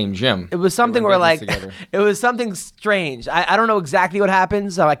of the same gym. It was something where like it was something strange. I don't know exactly what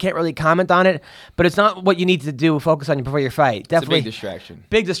happens, so I can't really comment on it. But it's not what you need to do. Focus on before your fight. Definitely it's a big distraction.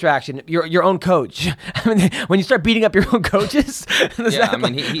 Big distraction. Your own coach. I mean, when you start beating up your own coaches. Yeah, I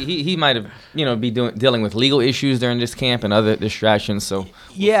mean, he might have be dealing with legal issues during this camp and other distractions. So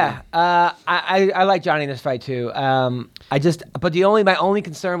I like Johnny in this fight too. But my only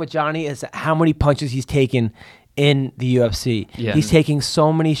concern with Johnny is how many punches he's taken in the UFC. Yeah. He's taking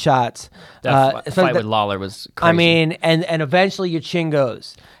so many shots. That fight with Lawler was crazy. I mean, and eventually your chin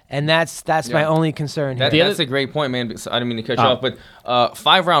goes. And that's my only concern here. That's a great point, man. I didn't mean to cut you off, but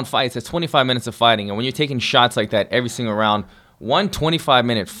 5-round fights, that's 25 minutes of fighting. And when you're taking shots like that every single round, one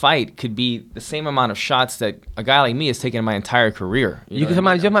 25-minute fight could be the same amount of shots that a guy like me has taken in my entire career.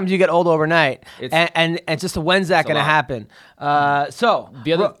 Sometimes you get old overnight, and it's just when's that going to happen?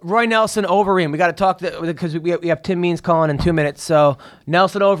 Roy Nelson, Overeem. We got to talk because we have Tim Means calling in 2 minutes. So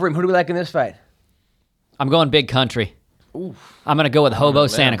Nelson, Overeem, who do we like in this fight? I'm going big country. Oof. I'm going to go with Hobo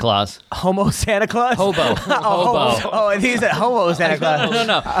Santa Claus. Homo Santa Claus? Hobo. Hobo. Oh, he said Homo Santa Claus.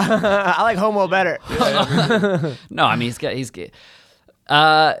 No. I like Homo better. No, I mean, he's good.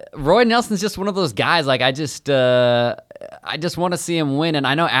 Roy Nelson's just one of those guys. Like, I just want to see him win. And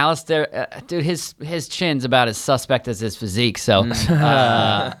I know Alistair, dude, his chin's about as suspect as his physique. So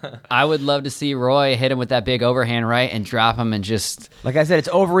I would love to see Roy hit him with that big overhand right and drop him and just... Like I said, it's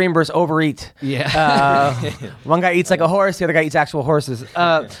overeat versus overeat. Yeah. One guy eats like a horse, the other guy eats actual horses.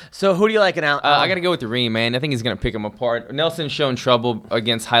 So who do you like in Al? I got to go with the Reem, man. I think he's going to pick him apart. Nelson's shown trouble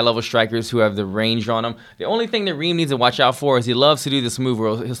against high-level strikers who have the range on him. The only thing that Reem needs to watch out for is he loves to do this move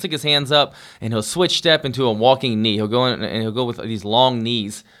where he'll stick his hands up and he'll switch step into a walking knee. He'll go in and he'll go with these long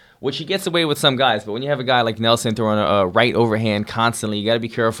knees, which he gets away with some guys. But when you have a guy like Nelson throwing a right overhand constantly, you got to be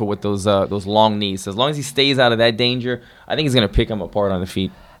careful with those long knees. So as long as he stays out of that danger, I think he's going to pick him apart on the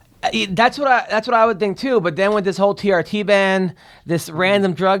feet. That's what I would think too. But then with this whole TRT ban, this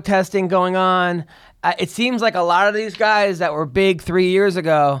random drug testing going on, it seems like a lot of these guys that were big 3 years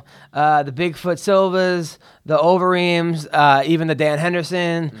ago, the Bigfoot Silvas, the Overeems, even the Dan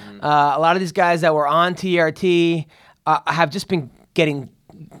Henderson, a lot of these guys that were on TRT have just been getting.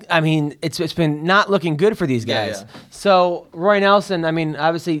 I mean, it's been not looking good for these guys. Yeah. So Roy Nelson, I mean,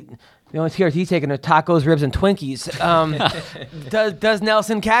 obviously The only care he's taking are tacos, ribs, and Twinkies. Does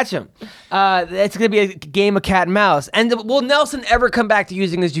Nelson catch him? It's going to be a game of cat and mouse. And will Nelson ever come back to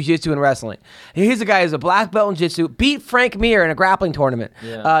using his jiu-jitsu and wrestling? He's a guy who's a black belt in jiu-jitsu, beat Frank Mir in a grappling tournament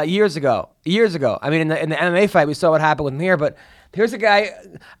years ago. I mean, in the MMA fight, we saw what happened with Mir, but here's a guy,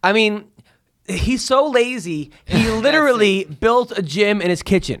 I mean, he's so lazy, he literally built a gym in his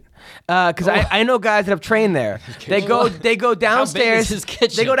kitchen. Because I know guys that have trained there. They go downstairs. How big is his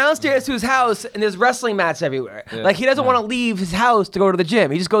kitchen? They go downstairs to his house, and there's wrestling mats everywhere. Yeah. Like he doesn't want to leave his house to go to the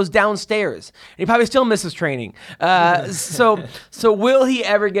gym. He just goes downstairs. And he probably still misses training. So will he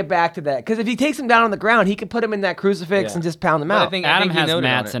ever get back to that? Because if he takes him down on the ground, he could put him in that crucifix and just pound him out. I think Adam he has noted on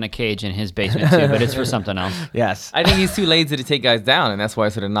mats it. in a cage in his basement too, but it's for something else. Yes. I think he's too lazy to take guys down, and that's why I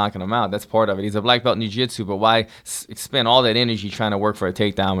started knocking him out. That's part of it. He's a black belt in jiu-jitsu, but why spend all that energy trying to work for a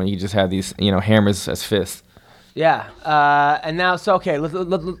takedown when you just have these, hammers as fists? Yeah. And now,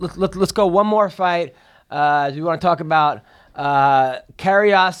 let's go one more fight. We want to talk about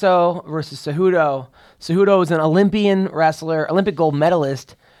Carriazo versus Cejudo. Cejudo is an Olympian wrestler, Olympic gold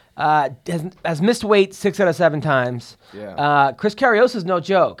medalist. Has missed weight 6 out of 7 times. Yeah. Chris Carriazo is no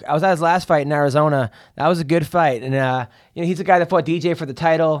joke. I was at his last fight in Arizona. That was a good fight, and he's a guy that fought DJ for the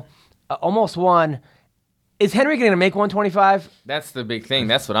title, almost won. Is Henry going to make 125? That's the big thing.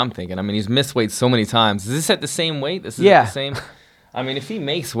 That's what I'm thinking. I mean, he's missed weight so many times. Is this at the same weight? This is at the same. I mean, if he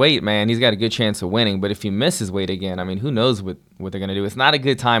makes weight, man, he's got a good chance of winning. But if he misses weight again, I mean, who knows what they're going to do? It's not a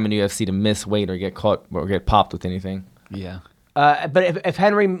good time in UFC to miss weight or get caught or get popped with anything. Yeah. But if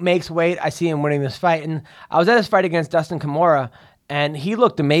Henry makes weight, I see him winning this fight. And I was at his fight against Dustin Kimura, and he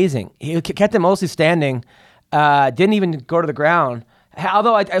looked amazing. He kept him mostly standing, didn't even go to the ground.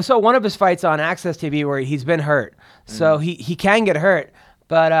 Although I saw one of his fights on Access TV where he's been hurt. So he can get hurt.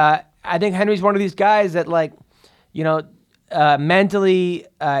 But I think Henry's one of these guys that, mentally,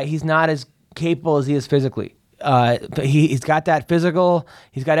 he's not as capable as he is physically. He's got that physical.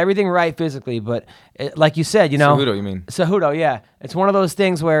 He's got everything right physically. But like you said, Cejudo, you mean? Cejudo, yeah. It's one of those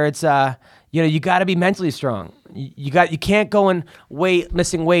things where it's, you got to be mentally strong. You can't go and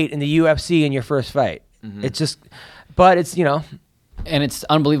missing weight in the UFC in your first fight. It's just, but it's, And it's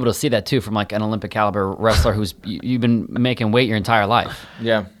unbelievable to see that too from like an Olympic caliber wrestler who's you've been making weight your entire life.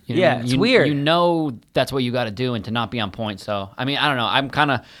 Yeah. It's weird. You know that's what you got to do and to not be on point. So I mean, I don't know. I'm kind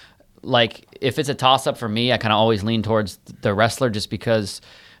of like, if it's a toss up for me, I kind of always lean towards the wrestler just because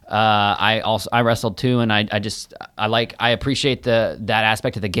I wrestled too, and I appreciate that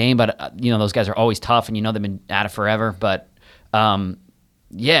aspect of the game. But those guys are always tough, and they've been at it forever. But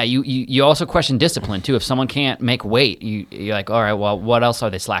yeah, you also question discipline too. If someone can't make weight, you're like, all right, well, what else are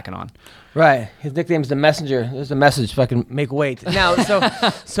they slacking on? Right. His nickname's the Messenger. There's a message if I can make weight. Now,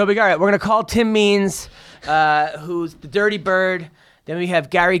 so we got it. We're gonna call Tim Means, who's the Dirty Bird. Then we have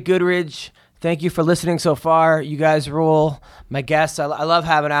Gary Goodridge. Thank you for listening so far. You guys rule. My guests. I love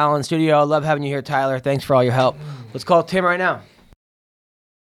having Al in the studio. I love having you here, Tyler. Thanks for all your help. Let's call Tim right now.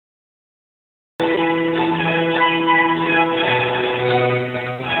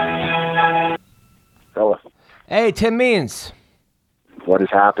 Hello. Hey, Tim Means. What is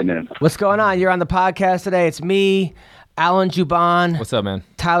happening? What's going on? You're on the podcast today. It's me, Alan Jouban. What's up, man?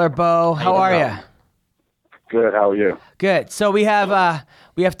 Tyler Bowe. How are you? Good. How are you? Good. So we have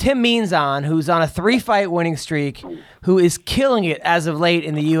Tim Means on, who's on a 3-fight winning streak, who is killing it as of late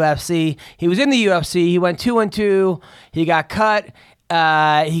in the UFC. He was in the UFC. He went 2-2. He got cut.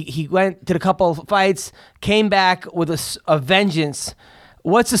 He did a couple of fights, came back with a vengeance.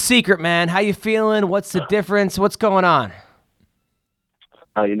 What's the secret, man? How you feeling? What's the difference? What's going on?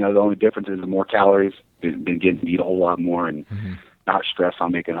 The only difference is the more calories. Been getting to eat a whole lot more and not stressed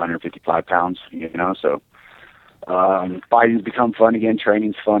on making 155 pounds. So fighting's become fun again.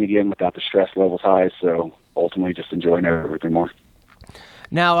 Training's fun again without the stress levels high. So ultimately, just enjoying everything more.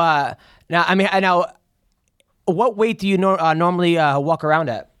 Now, what weight do you normally walk around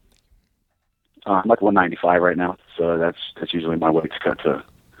at? I'm like 195 right now, so that's usually my weight's cut to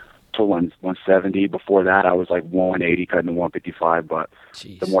 170. Before that, I was like 180, cutting to 155. But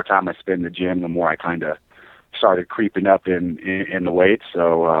the more time I spend in the gym, the more I kind of started creeping up in the weight.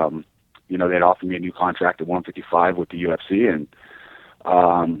 So they'd offered me a new contract at 155 with the UFC, and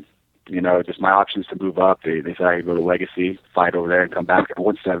just my options to move up. They said I could go to Legacy, fight over there, and come back at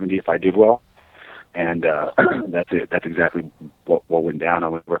 170 if I did well. And that's it. That's exactly what went down. I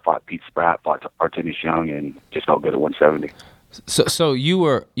went where I fought Pete Spratt, fought Artemius Young, and just felt good at 170. So you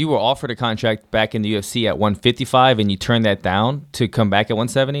were offered a contract back in the UFC at 155, and you turned that down to come back at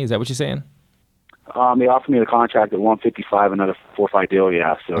 170. Is that what you're saying? They offered me the contract at 155, another 4-fight deal.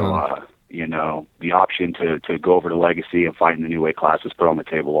 Yeah. So the option to go over to Legacy and fight in the new weight class was put on the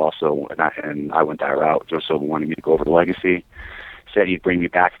table also, and I went that route. Joe Silva wanted me to go over to Legacy, said he'd bring me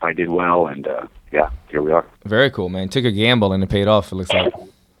back if I did well, and here we are. Very cool, man. Took a gamble and it paid off, it looks like.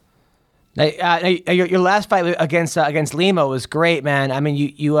 Your last fight against Lima was great, man. I mean,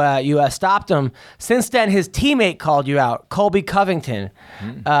 you stopped him. Since then, his teammate called you out, Colby Covington,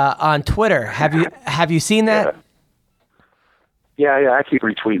 on Twitter. Have you seen that? Yeah, I keep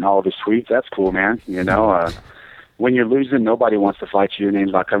retweeting all of his tweets. That's cool, man. When you're losing, nobody wants to fight you. Your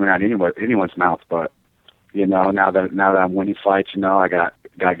name's not coming out anyone's mouth. But now that I'm winning fights, I got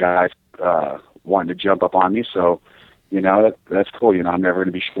guys wanting to jump up on me. So. That's cool. I'm never going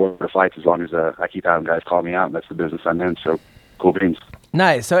to be short for fights as long as I keep having guys call me out, and that's the business I'm in. So, cool beans.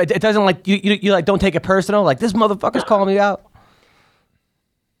 Nice. So it doesn't like you like don't take it personal. Like this motherfucker's calling me out.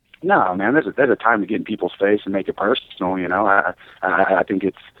 No, man. There's a time to get in people's face and make it personal. I think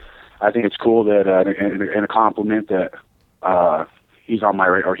it's cool that and a compliment that he's on my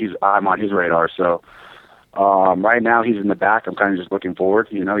radar, or I'm on his radar. So. Right now he's in the back. I'm kind of just looking forward.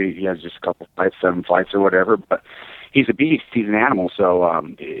 He has just a couple fights, 7 fights or whatever, but he's a beast. He's an animal. So,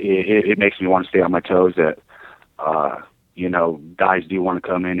 it makes me want to stay on my toes that, guys do want to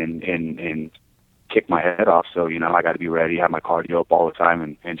come in and kick my head off. So, I got to be ready, have my cardio up all the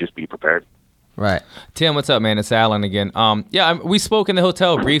time and just be prepared. Right. Tim, what's up, man? It's Alan again. We spoke in the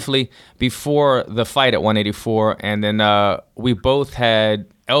hotel briefly before the fight at 184, and then we both had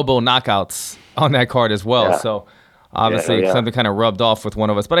elbow knockouts on that card as well. Yeah. So obviously something kind of rubbed off with one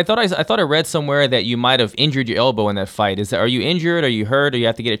of us. But I thought I read somewhere that you might have injured your elbow in that fight. Are you injured? Are you hurt? Or you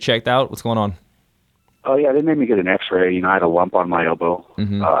have to get it checked out? What's going on? Oh yeah, they made me get an X-ray. I had a lump on my elbow.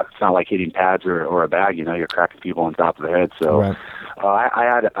 Mm-hmm. It's not like hitting pads or a bag. You're cracking people on top of the head. So right.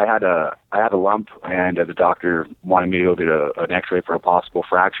 I had a lump, and the doctor wanted me to go get an X-ray for a possible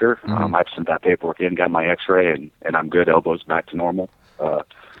fracture. Mm-hmm. I sent that paperwork in, got my X-ray, and I'm good. Elbow's back to normal.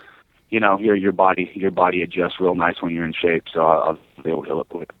 Your body adjusts real nice when you're in shape, so I'll be able to heal up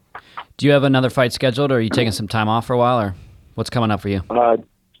quick. Do you have another fight scheduled, or are you taking some time off for a while, or what's coming up for you?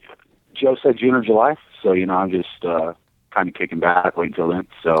 Joe said June or July, so I'm just kind of kicking back, waiting until then.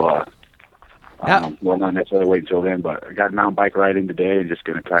 So, well, not necessarily wait until then, but I got a mountain bike riding today, and just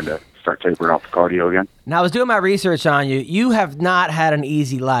going to kind of start tapering off the cardio again. Now, I was doing my research on you. You have not had an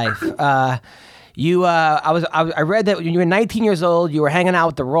easy life. I read that when you were 19 years old, you were hanging out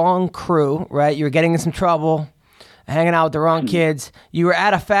with the wrong crew, right? You were getting in some trouble, hanging out with the wrong kids. You were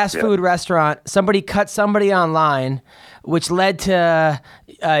at a fast food restaurant. Somebody cut somebody online, which led to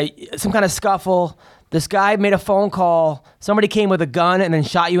some kind of scuffle. This guy made a phone call. Somebody came with a gun and then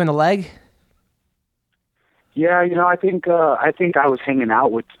shot you in the leg. Yeah, I think I was hanging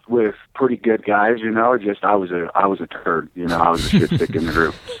out with pretty good guys. Just I was a turd. I was a shit stick in the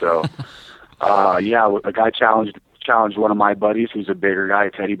group. So. A guy challenged one of my buddies who's a bigger guy,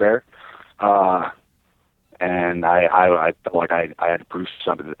 a teddy bear. And I felt like I had to prove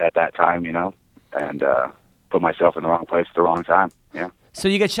something at that time, and put myself in the wrong place at the wrong time. Yeah. So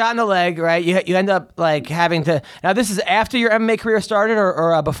you get shot in the leg, right? You end up like having to. Now this is after your MMA career started,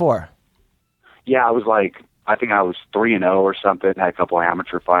 or before? Yeah, I think I was 3-0 or something. Had a couple of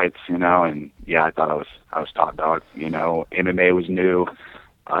amateur fights, and I thought I was top dog. MMA was new.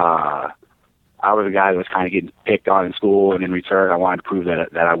 I was a guy that was kind of getting picked on in school, and in return, I wanted to prove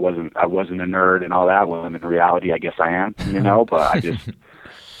that I wasn't a nerd and all that. Well, in reality, I guess I am, But I just,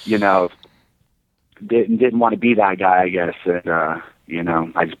 didn't want to be that guy, I guess. And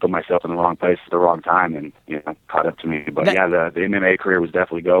I just put myself in the wrong place at the wrong time, and caught up to me. But the MMA career was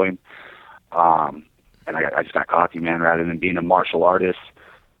definitely going. And I just got cocky, man. Rather than being a martial artist,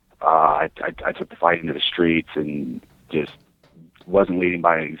 I took the fight into the streets and just. Wasn't leading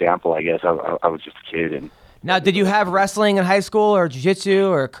by example, I guess. I was just a kid. And now, did you have wrestling in high school, or jiu-jitsu,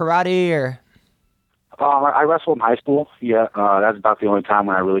 or karate, or? I wrestled in high school. Yeah, that's about the only time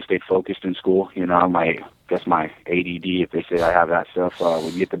when I really stayed focused in school. My ADD, if they say I have that stuff,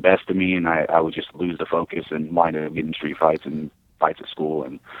 would get the best of me, and I would just lose the focus and wind up getting street fights and fights at school,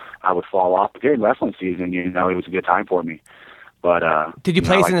 and I would fall off. But during wrestling season, it was a good time for me. But did you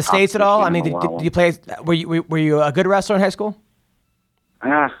place in the States at all? I mean, did you play? Were you a good wrestler in high school?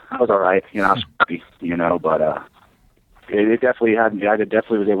 I was all right. I was scrappy, but it definitely I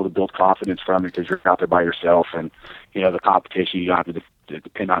definitely was able to build confidence from it because you're out there by yourself, and the competition, you don't have to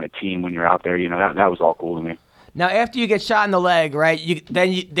depend on a team when you're out there. That was all cool to me. Now, after you get shot in the leg, right?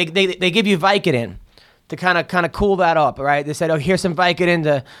 They give you Vicodin to kind of cool that up, right? They said, here's some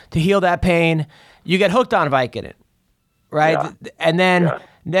Vicodin to heal that pain. You get hooked on Vicodin, right? Yeah. And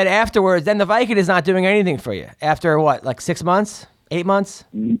then afterwards, then the Vicodin is not doing anything for you after what, like 6 months? 8 months?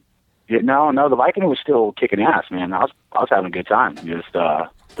 Yeah, no, the Viking was still kicking ass, man. I was having a good time. Just the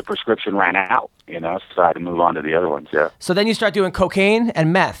prescription ran out, so I had to move on to the other ones. Yeah. So then you start doing cocaine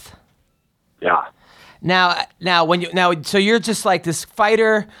and meth. Yeah. Now, so you're just like this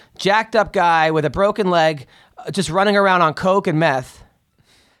fighter, jacked up guy with a broken leg, just running around on coke and meth.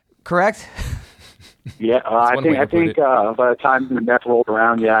 Correct? Yeah, I think by the time the meth rolled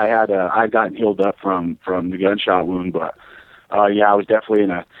around, I had gotten healed up from the gunshot wound, but I was definitely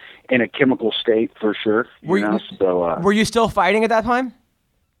in a chemical state for sure. Were you still fighting at that time?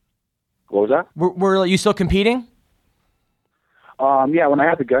 What was that? Were you still competing? When I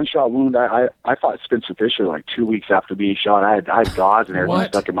had the gunshot wound, I fought Spencer Fisher like 2 weeks after being shot. I had gauze and everything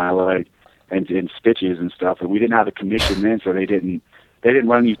stuck in my leg and stitches and stuff, and we didn't have a commission then, so they didn't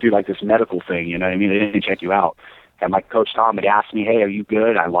run you through like this medical thing, you know what I mean? They didn't check you out. And my coach Tom had asked me, "Hey, are you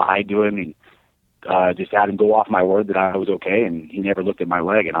good?" I lied to him and just had him go off my word that I was okay, and he never looked at my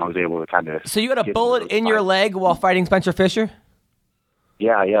leg, and I was able to kind of. So you had a bullet in your leg while fighting Spencer Fisher?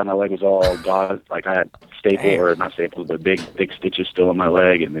 Yeah, my leg was all gauze. Like I had not staples, but big stitches still in my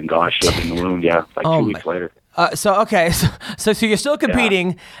leg, and then gauze shoved in the wound. Yeah, 2 weeks later. So you're still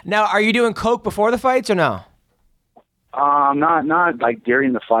competing. Yeah. Now, are you doing coke before the fights or no? Not like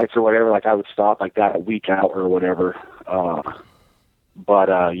during the fights or whatever. Like I would stop like that a week out or whatever. But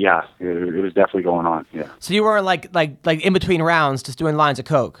it was definitely going on. Yeah. So you weren't like in between rounds, just doing lines of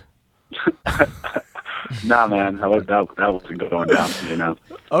coke. Nah, man, that wasn't going down.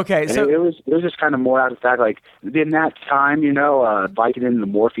 Okay, and so it was just kind of more out of fact. Like in that time, Vicodin and the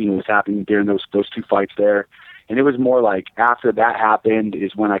morphine was happening during those two fights there, and it was more like after that happened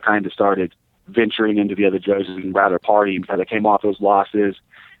is when I kind of started venturing into the other drugs and rather partying because I came off those losses,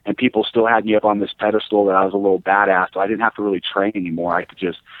 and people still had me up on this pedestal that I was a little badass. So I didn't have to really train anymore. I could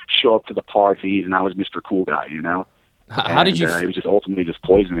just show up to the parties, and I was Mr. Cool Guy, How did you? It was just ultimately just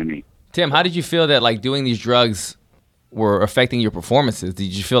poisoning me. Tim, how did you feel that like doing these drugs were affecting your performances?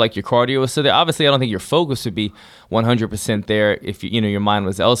 Did you feel like your cardio was still there? Obviously, I don't think your focus would be 100% there if your mind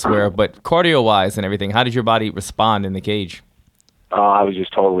was elsewhere. But cardio-wise and everything, how did your body respond in the cage? I was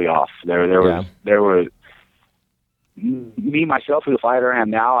just totally off. There were me myself as a fighter I am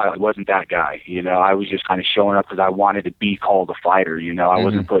now. I wasn't that guy. I was just kind of showing up because I wanted to be called a fighter. I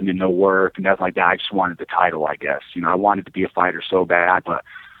wasn't putting in no work and nothing like that. I just wanted the title, I guess. I wanted to be a fighter so bad, but.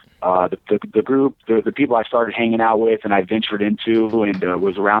 The group, the people I started hanging out with and I ventured into and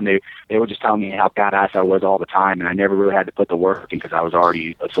was around, they were just telling me how badass I was all the time, and I never really had to put the work in because I was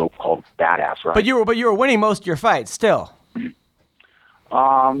already a so-called badass, right? But you were winning most of your fights still. That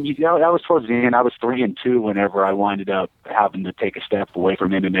was towards the end. I was 3-2 whenever I winded up having to take a step away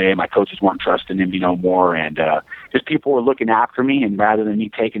from MMA. My coaches weren't trusting me no more, and just people were looking after me, and rather than me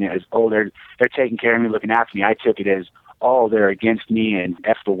taking it as, they're taking care of me, looking after me, I took it as, they're against me and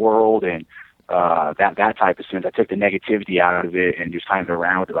F the world and that type of sense. I took the negativity out of it and just kind of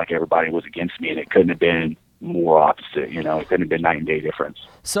around it like everybody was against me, and it couldn't have been more opposite. It couldn't have been night and day difference.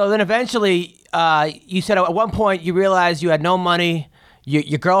 So then eventually, you said at one point you realized you had no money,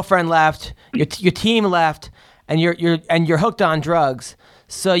 your girlfriend left, your team left, and you're hooked on drugs.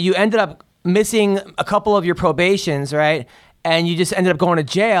 So you ended up missing a couple of your probations, right? And you just ended up going to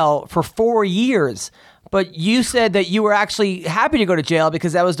jail for 4 years. But you said that you were actually happy to go to jail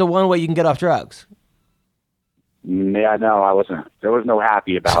because that was the one way you can get off drugs. Yeah, no, I wasn't. There was no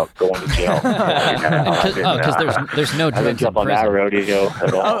happy about going to jail. Because there's no drugs I didn't jump on that rodeo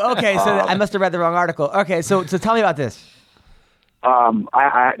at all. Okay, so I must have read the wrong article. Okay, so tell me about this.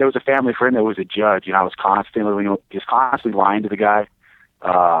 There was a family friend that was a judge, and I was constantly lying to the guy.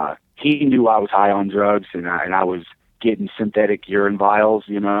 He knew I was high on drugs, and I was getting synthetic urine vials,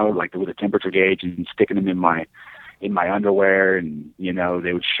 like with a temperature gauge and sticking them in my underwear, and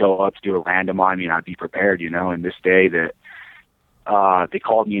they would show up to do a random on me, and I'd be prepared, and this day that they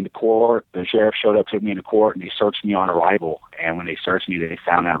called me into court, the sheriff showed up, took me into court, and they searched me on arrival, and when they searched me, they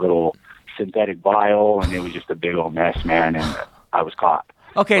found that little synthetic vial, and it was just a big old mess, man, and I was caught.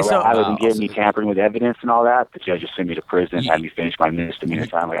 Okay, so rather than giving me tampering with evidence and all that, the judge just sent me to prison and had me finish my misdemeanor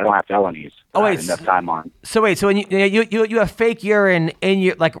time. Like, I don't have felonies. I had enough time on. So when you have fake urine in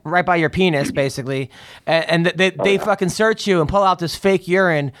your, like, right by your penis, basically, and they fucking search you and pull out this fake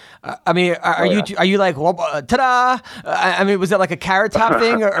urine. Are you like, well, ta-da? Was it like a carrot top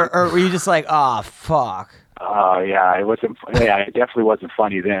thing, or were you just like, oh fuck? It definitely wasn't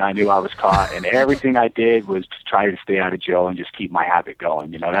funny then. I knew I was caught, and everything I did was to try to stay out of jail and just keep my habit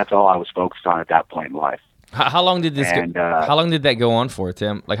going. That's all I was focused on at that point in life. How long did how long did that go on for,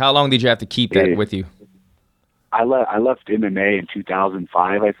 Tim? Like, how long did you have to keep that with you? I left MMA in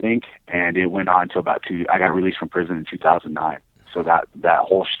 2005, I think, and it went on until I got released from prison in 2009. So that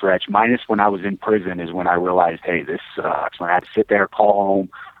whole stretch, minus when I was in prison, is when I realized, hey, this sucks. When I had to sit there, call home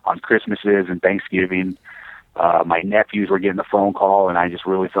on Christmases and Thanksgiving. My nephews were getting the phone call, and I just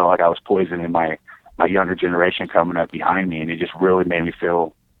really felt like I was poisoning my younger generation coming up behind me, and it just really made me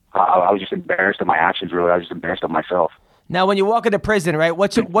feel I was just embarrassed of my actions. Really, I was just embarrassed of myself. Now, when you walk into prison, right?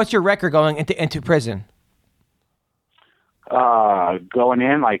 What's your record going into prison? Going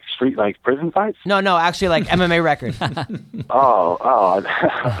in like prison fights? No, actually like MMA record. I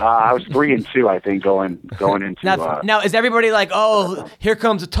was 3-2, I think, going into. Now, is everybody like, oh, here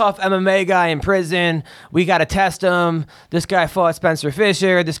comes a tough MMA guy in prison. We got to test him. This guy fought Spencer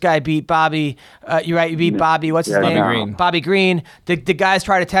Fisher. This guy beat Bobby. You're right. You beat Bobby. What's his name? Bobby Green. Bobby Green. Did guys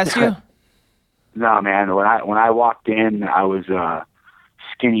try to test you? No, man. When I walked in, I was a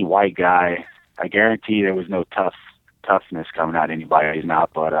skinny white guy. I guarantee there was no toughness coming out of anybody's mouth.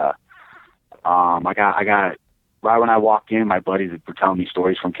 But I got right when I walked in, my buddies were telling me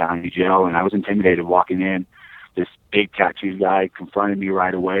stories from county jail, and I was intimidated walking in. This big tattooed guy confronted me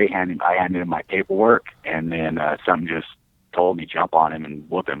right away, and I handed him my paperwork, and then something just told me jump on him and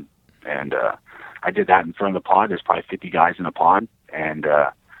whoop him. And I did that in front of the pod. There's probably 50 guys in the pod, and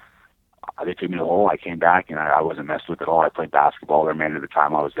they took me to the hole. I came back, and I wasn't messed with at all. I played basketball the remainder of the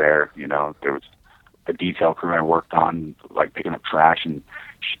time I was there. You know, there was a detail crew I worked on, like picking up trash and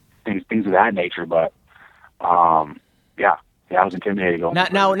things of that nature. But yeah, I was intimidated.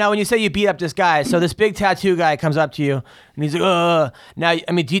 Now, when you say you beat up this guy, so this big tattoo guy comes up to you and he's like, "Ugh." Now,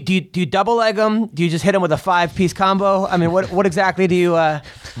 I mean, do you double leg him? Do you just hit him with a 5-piece combo? I mean, what exactly do you?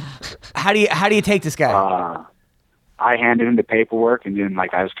 How do you take this guy? I handed him the paperwork, and then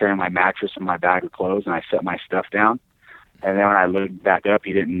like I was carrying my mattress and my bag of clothes, and I set my stuff down. And then when I looked back up,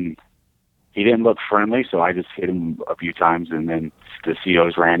 he didn't look friendly, so I just hit him a few times, and then the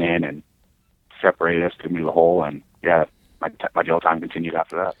COs ran in and separated us, took me to the hole, and yeah, my jail time continued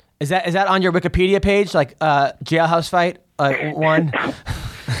after that. Is that on your Wikipedia page, like jailhouse fight one?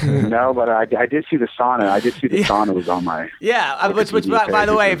 No, but I did see the sauna. I did see the sauna was on my. Yeah, which by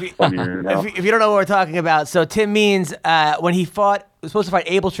the way, if you don't know what we're talking about, so Tim Means, when he was supposed to fight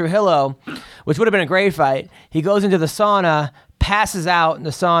Abel Trujillo, which would have been a great fight, he goes into the sauna, passes out in the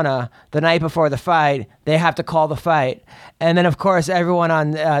sauna the night before the fight. They have to call the fight. And then, of course, everyone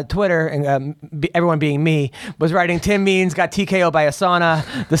on Twitter, and everyone being me, was writing, Tim Means got TKO by a sauna.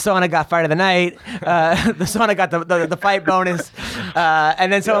 The sauna got fight of the night. The sauna got the fight bonus.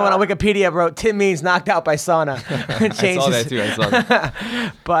 And then someone on Wikipedia wrote, Tim Means knocked out by sauna. I saw that, too. I saw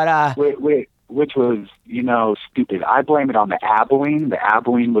that. But, which was, stupid. I blame it on the Abilene. The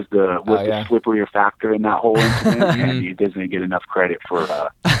Abilene was the slipperier factor in that whole incident, and he doesn't get enough credit for.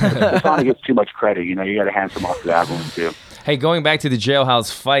 The sauna gets too much credit. You got to hand some off to the Abilene too. Hey, going back to the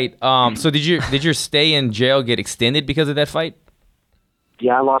jailhouse fight. So did your stay in jail get extended because of that fight?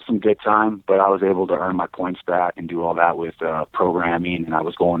 Yeah, I lost some good time, but I was able to earn my points back and do all that with programming, and I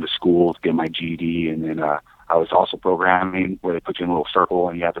was going to school to get my GED, and then I was also programming where they put you in a little circle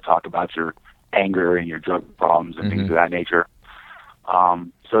and you have to talk about your anger and your drug problems and things of that nature.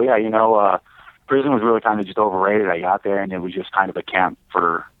 So yeah, prison was really kind of just overrated. I got there and it was just kind of a camp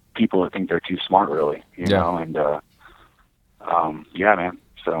for people that think they're too smart, really, know, and yeah, man.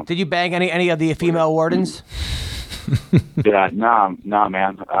 So did you bang any of the female wardens? Yeah, no,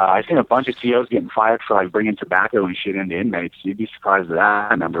 man. I seen a bunch of TOs getting fired for like bringing tobacco and shit into inmates. You'd be surprised at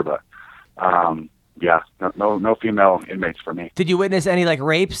that number, but yeah, no female inmates for me. Did you witness any like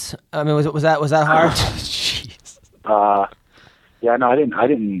rapes? I mean, was that hard? Jeez. Yeah, no, I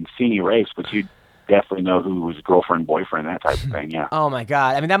didn't see any rapes, but you definitely know who was girlfriend, boyfriend, that type of thing. Yeah. Oh my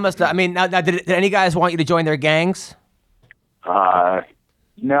God. I mean, that must. I mean, now did any guys want you to join their gangs?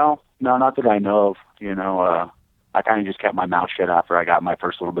 No, not that I know of. I kind of just kept my mouth shut after I got my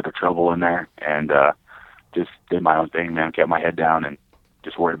first little bit of trouble in there, and just did my own thing, man. Kept my head down and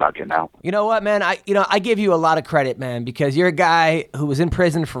just worried about getting out. You know what, man? I give you a lot of credit, man, because you're a guy who was in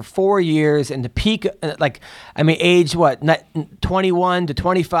prison for 4 years, and the peak, age 21 to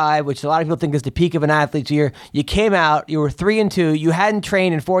 25, which a lot of people think is the peak of an athlete's year. You came out, you were 3-2, you hadn't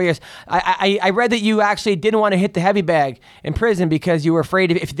trained in 4 years. I read that you actually didn't want to hit the heavy bag in prison because you were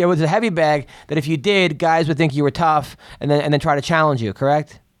afraid if there was a heavy bag, that if you did, guys would think you were tough and then try to challenge you.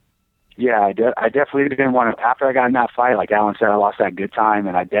 Correct? Yeah, I definitely didn't want to. After I got in that fight, like Alan said, I lost that good time,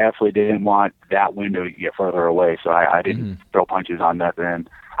 and I definitely didn't want that window to get further away. So I didn't throw punches on nothing.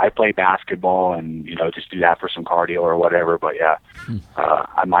 I played basketball and just do that for some cardio or whatever. But yeah,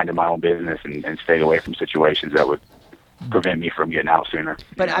 I minded my own business and stayed away from situations that would prevent me from getting out sooner.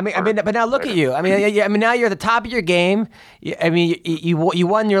 But but now look at you. I mean, now you're at the top of your game. You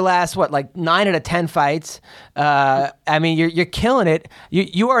won your last like 9 out of 10 fights. I mean, you're killing it.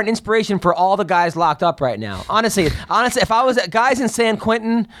 You are an inspiration for all the guys locked up right now. Honestly, if I was guys in San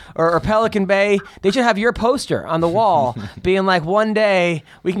Quentin or Pelican Bay, they should have your poster on the wall, being like, one day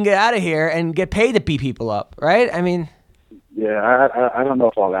we can get out of here and get paid to beat people up, right? I mean, yeah, I don't know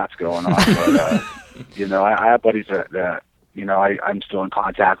if all that's going on, but. I have buddies that I'm still in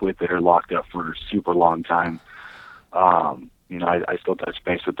contact with that are locked up for a super long time. I still touch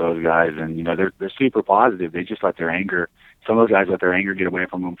base with those guys, and they're super positive. They just let their anger. Some of those guys let their anger get away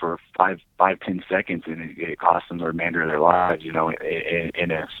from them for 5-10 seconds, and it costs them the remainder of their lives.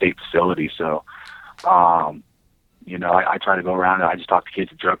 In a state facility. So, I try to go around. I just talked to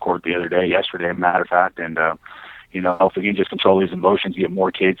kids at drug court yesterday, as a matter of fact, and if we can just control these emotions, get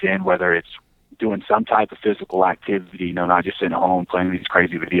more kids in, whether it's doing some type of physical activity, not just sitting at home playing these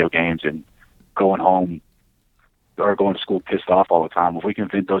crazy video games and going home or going to school pissed off all the time. If we can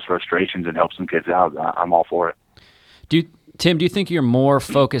vent those frustrations and help some kids out, I'm all for it. Tim, do you think you're more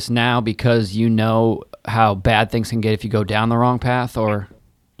focused now because you know how bad things can get if you go down the wrong path, or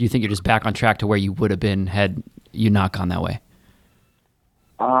do you think you're just back on track to where you would have been had you not gone that way?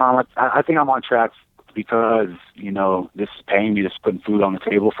 I think I'm on track because, this is paying me, this is putting food on the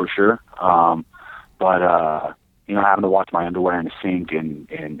table for sure. But having to wash my underwear in the sink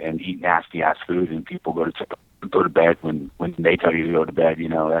and eat nasty ass food, and people go to bed when they tell you to go to bed,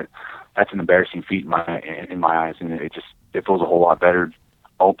 that's an embarrassing feat in my eyes, and it feels a whole lot better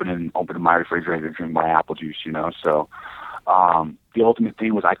opening my refrigerator, drinking my apple juice, So the ultimate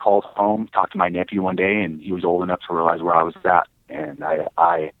thing was I called home, talked to my nephew one day, and he was old enough to realize where I was at, and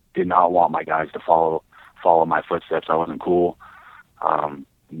I did not want my guys to follow my footsteps. I wasn't cool.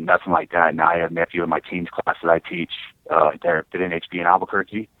 Nothing like that. Now I have a nephew in my teens class that I teach there at NHB in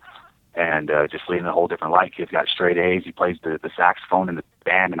Albuquerque, and just leading a whole different life. He's got straight A's. He plays the saxophone in the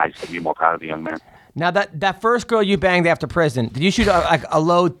band, and I just couldn't be more proud of the young man. Now that first girl you banged after prison, did you shoot a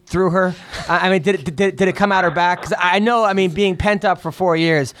load through her? I mean, did it come out her back? Because I know, being pent up for 4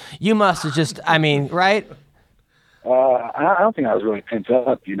 years, you must have just, right? I don't think I was really pent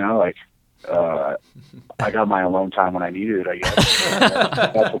up, I got my alone time when I needed it, I guess.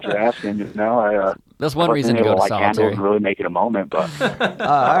 That's what you're asking, That's one reason to go to solitary. Really make it a moment, but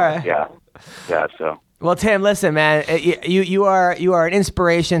all right. Yeah, so. Well, Tim, listen, man, you are an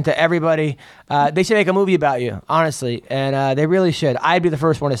inspiration to everybody. They should make a movie about you, honestly, and they really should. I'd be the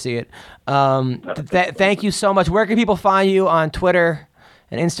first one to see it. Thank you so much. Where can people find you on Twitter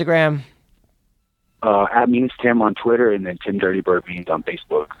and Instagram? At Means Tim on Twitter, and then Tim Dirty Bird Means on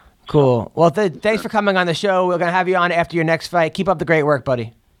Facebook. Cool. Well, thanks for coming on the show. We're gonna have you on after your next fight. Keep up the great work,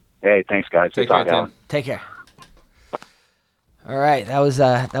 buddy. Hey, thanks, guys. Take care, Tim. Take care. All right, that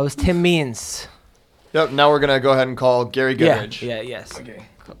was Tim Means. Yep. Now we're gonna go ahead and call Gary Goodridge. Yeah. Yes. Okay.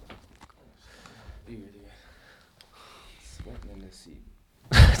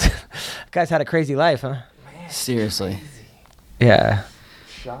 Guy's had a crazy life, huh? Seriously. Yeah.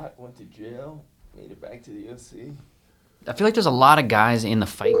 Shot, went to jail, made it back to the UFC. I feel like there's a lot of guys in the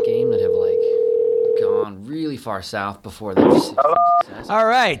fight game that have gone really far south before they've seen success. All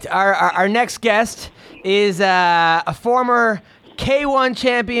right, our next guest is a former K1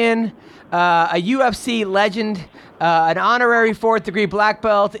 champion, a UFC legend, an honorary 4th degree black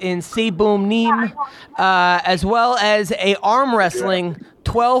belt in Si-Boom Neem, as well as a arm wrestling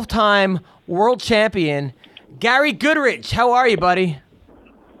 12-time world champion, Gary Goodridge. How are you, buddy?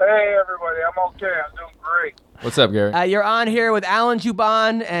 Hey, everybody. I'm okay. I'm doing great. What's up, Gary? You're on here with Alan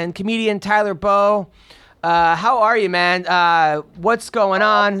Jouban and comedian Tyler Bowe. How are you, man? What's going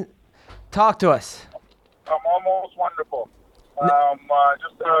on? Talk to us. I'm almost wonderful.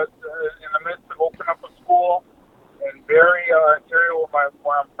 Just in the midst of opening up a school in Barrie, Ontario,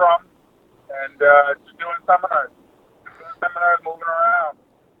 where I'm from, and just doing seminars. Moving around.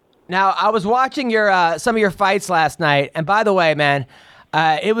 Now, I was watching some of your fights last night, and by the way, man,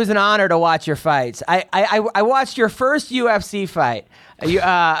 it was an honor to watch your fights. I watched your first UFC fight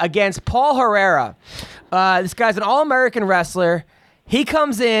against Paul Herrera. This guy's an all-American wrestler. He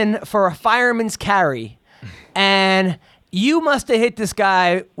comes in for a fireman's carry, and you must have hit this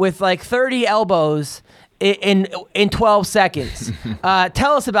guy with like 30 elbows in 12 seconds.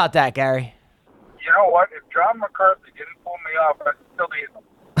 Tell us about that, Gary. You know what? If John McCarthy didn't pull me off, I'd still be in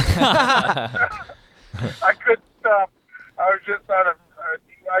I couldn't stop. I was just out of.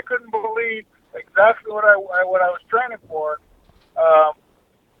 I couldn't believe exactly what I was training for.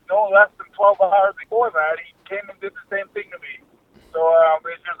 No less than 12 hours before that, he came and did the same thing to me. So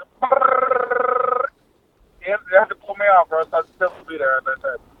it's just, they had to pull me off, or else I'd still be there, as I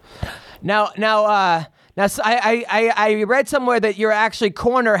said. Now, so I read somewhere that your actually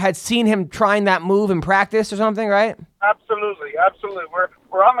corner had seen him trying that move in practice or something, right? Absolutely.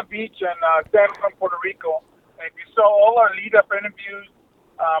 We're on the beach in San Juan, Puerto Rico, and if you saw all our lead-up interviews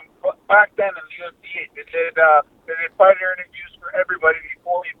back then in the UFC, they did fighter interviews for everybody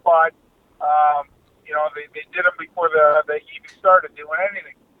before we fought. They did them before they even started doing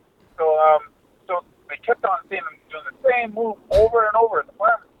anything. So they kept on seeing him doing the same move over and over in the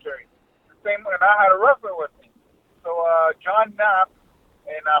planetary. Same, and I had a wrestler with me. So John Knapp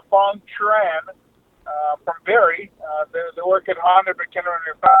and Fong Tran from Barrie, they work at Honda McKenna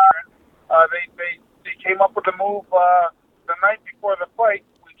Manufacturing. They came up with a move the night before the fight.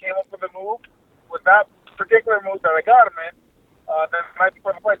 We came up with a move with that particular move that I got him in the night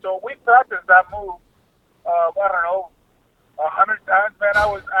before the fight. So we practiced that move. I don't know, 100 times. Man, I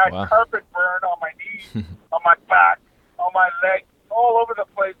was at carpet burn on my knees, on my back, on my legs, all over the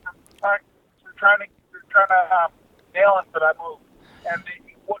place. Trying to nail him for that move. And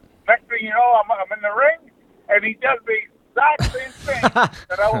next thing you know, I'm in the ring, and he does the exact same thing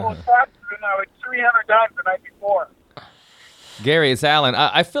that I was practicing like 300 times the night before. Gary, it's Alan.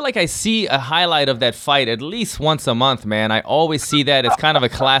 I feel like I see a highlight of that fight at least once a month, man. I always see that. It's kind of a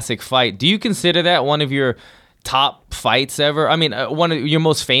classic fight. Do you consider that one of your top fights ever? I mean, one of your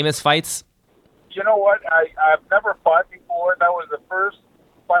most famous fights? You know what? I've never fought before. That was the first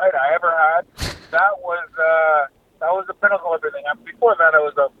fight I ever had. That was the pinnacle of everything. Before that, I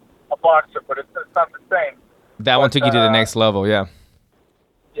was a boxer, but it's not the same. That one took you to the next level, yeah.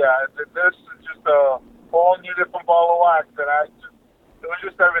 Yeah, this is just a whole new different ball of wax, and it was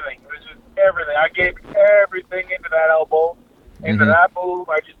just everything. It was just everything. I gave everything into that elbow, into that move.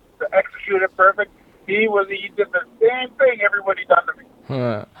 I just executed perfect. He did the same thing everybody done to me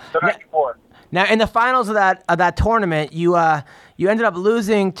the night before. Now, in the finals of that tournament, you ended up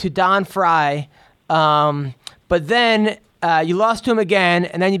losing to Don Fry, but then you lost to him again,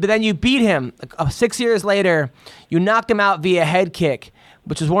 and then you beat him 6 years later. You knocked him out via head kick,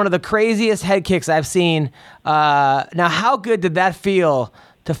 which was one of the craziest head kicks I've seen. Now, how good did that feel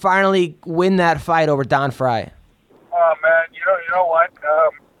to finally win that fight over Don Fry? Oh man, you know what?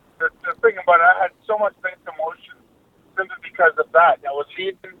 The thing about it, I had so much mixed emotion simply because of that. I was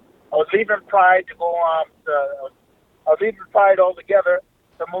leaving Pride to go I was leaving Pride altogether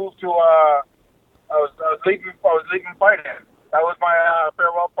to move to I was leaving fighting. That was my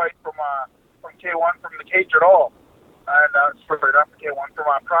farewell fight from K1, from the cage at all. And not from K1,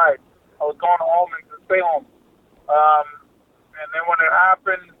 from Pride. I was going home and to stay home. And then when it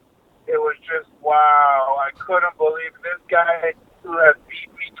happened, it was just wow. I couldn't believe this guy who has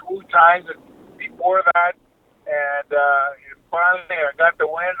beat me 2 times before that. And finally, I got the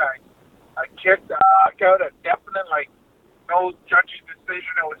win. I kicked a knockout, a definite, no judging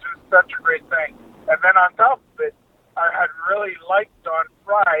decision. It was just such a great thing. And then on top of it, I had really liked Don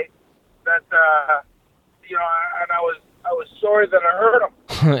Fry that, and I was sorry that I hurt him.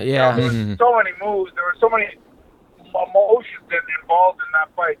 Yeah. There were so many moves. There were so many emotions involved in that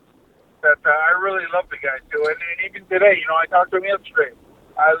fight that I really love the guy too. And even today, I talked to him yesterday.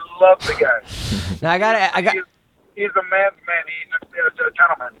 I love the guy. Now He's a man's man. He's a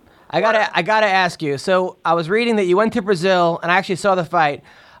gentleman. I gotta ask you. So I was reading that you went to Brazil, and I actually saw the fight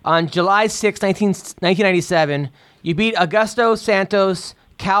on July 6, 1997. You beat Augusto Santos,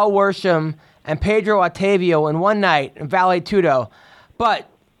 Cal Worsham, and Pedro Otavio in one night in Vale Tudo. But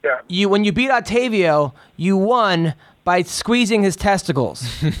when you beat Otavio, you won by squeezing his testicles.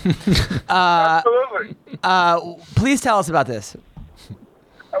 Absolutely. Please tell us about this.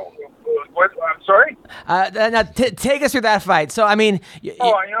 What? I'm sorry? Now, take us through that fight. So, I mean... you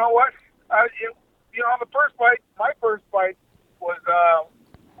know what? The first fight, my first fight was,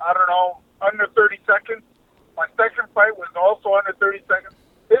 under 30 seconds. My second fight was also under 30 seconds.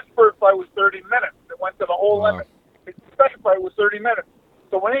 His first fight was 30 minutes. It went to the whole limit. His second fight was 30 minutes.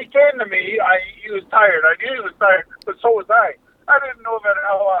 So when he came to me, he was tired. I knew he was tired, but so was I. I didn't know that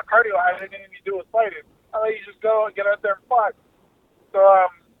how cardio had anything to do with fighting. I thought you just go and get out there and fight. So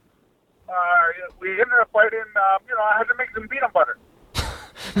we ended up fighting. I had to make some peanut butter.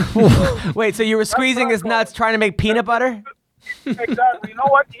 Wait, so you were squeezing his nuts trying to make peanut butter? Exactly. You know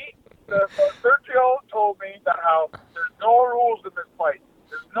what? Sergio told me that how there's no rules in this fight.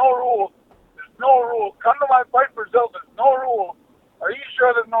 There's no rules. There's no rules. Come to my fight, Brazil. There's no rules. Are you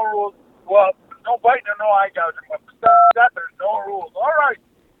sure there's no rules? Well, there's no biting and no eye gouging. But besides that, there's no rules. All right.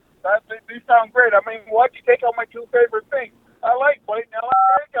 These sound great. I mean, why'd you take out my 2 favorite things? I like biting. I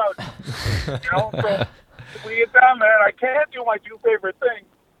like eye gouging. So we get down there, and I can't do my 2 favorite things.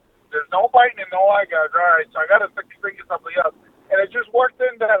 There's no biting and no eye gouge. All right, so I got to think of something else. And it just worked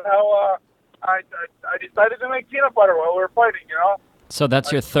in that how I decided to make peanut butter while we were fighting, you know? So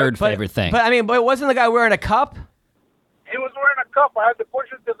that's your third favorite thing. But I mean, but wasn't the guy wearing a cup? He was wearing a cup. I had to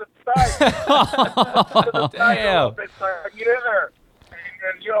push it to the side. to the side a little bit so I could get in there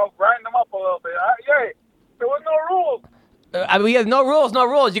and you know, grind them up a little bit. There was no rules. I mean, yeah, no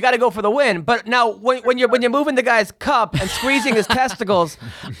rules. You got to go for the win. But now, when you're moving the guy's cup and squeezing his testicles,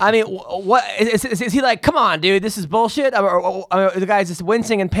 I mean, what is he like? Come on, dude, this is bullshit. Or the guy's just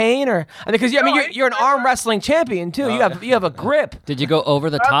wincing in pain, or I mean, because you're an arm wrestling champion too. You have a grip. Did you go over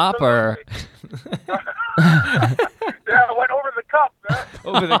the top or? Yeah, I went over the cup, man.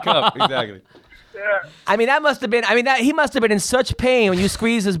 Over the cup, exactly. Yeah. I mean, that must have been. I mean, he must have been in such pain when you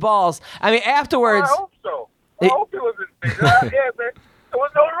squeeze his balls. I mean, afterwards. I hope so. I hope it was in pain. Yeah, man. There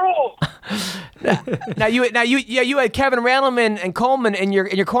was no rules. now you had Kevin Randleman and Coleman in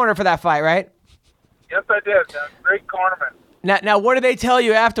your corner for that fight, right? Yes, I did. Great cornerman. Now, what did they tell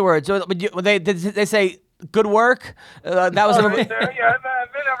you afterwards? Did they say good work? That was. Yeah, they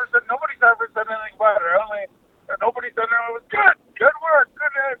never said. Nobody's ever said anything about it. Nobody said it was good. Good work.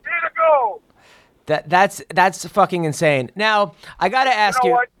 Good. Way to go. That's fucking insane. Now I gotta ask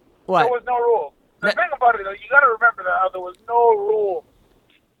you. What? There was no rules. The thing about it, though, you got to remember that how there was no rules.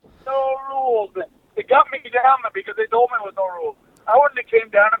 No rules. They got me down there because they told me there was no rules. I wouldn't have came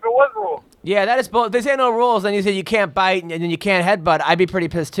down if there was rules. Yeah, that is both. They say no rules, then you say you can't bite and then you can't headbutt. I'd be pretty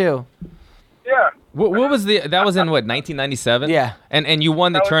pissed too. Yeah. What was that was in what, 1997? Yeah. And you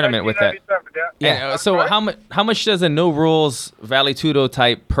won the tournament with that. Yeah. So right. how much does a no rules Vale Tudo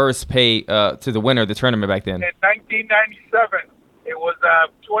type purse pay to the winner of the tournament back then? In 1997, it was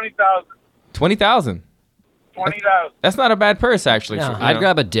 20,000. 20,000. 20,000. That's not a bad purse, actually. No. For, I'd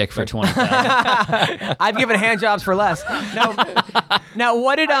grab a dick for 20,000. I've given hand jobs for less. Now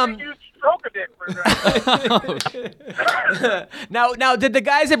what did You stroke a dick for that. now did the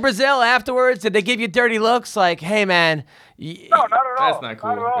guys in Brazil afterwards? Did they give you dirty looks like, hey man? No, not at all. That's not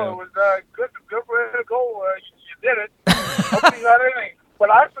cool. Not at all. Yeah. It was good way to go. You did it. Nobody got anything.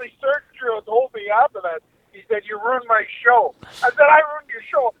 But actually, Sergio told me after that. He said, "You ruined my show." I said, "I ruined your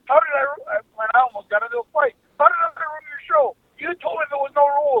show. How did I ruin?" When I almost got into a fight. How did I ruin your show? You told me there was no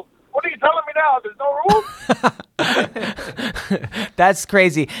rules. What are you telling me now? There's no rules. That's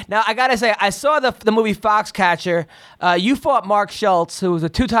crazy. Now I gotta say, I saw the movie Foxcatcher. You fought Mark Schultz, who was a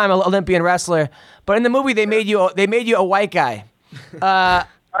 2-time Olympian wrestler, but in the movie they made you a white guy. I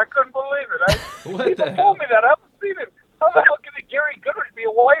couldn't believe it. People told me that. I haven't seen it. How the hell can Gary Goodridge be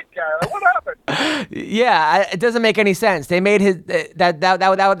a white guy? Like, what happened? Yeah, it doesn't make any sense. They made his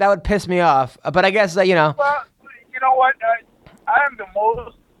that would piss me off. But I guess Well, you know what? I am the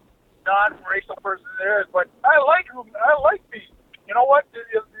most non-racial person there is, but I like me. You know what?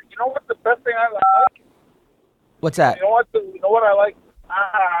 You know what the best thing I like? What's that? You know what I like?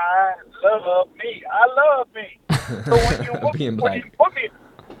 I love me. I love me. So when you give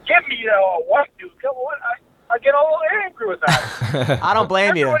me a white dude, come on, I get a little angry with that. I don't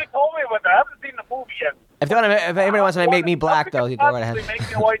blame you. Everybody told me about that. I haven't seen the movie yet. If anybody wants to make me black, though, you go right ahead. Make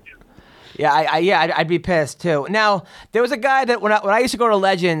me a white dude. Yeah, I'd be pissed too. Now there was a guy that when I used to go to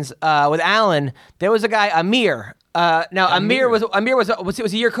Legends with Alan, there was a guy Amir. Amir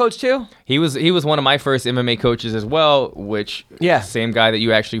was he your coach too? He was one of my first MMA coaches as well, which same guy that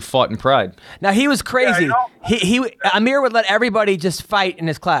you actually fought in Pride. Now he was crazy. Amir would let everybody just fight in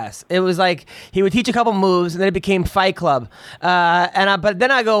his class. It was like he would teach a couple moves and then it became Fight Club. But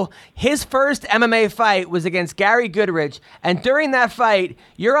then I go, his first MMA fight was against Gary Goodridge, and during that fight,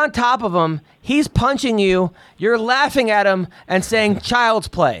 you're on top of him, he's punching you, you're laughing at him and saying child's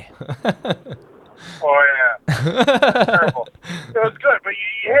play. Oh, yeah. Terrible. It was good, but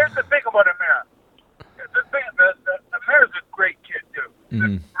here's the thing about Amir. Amir's a great kid, too. He's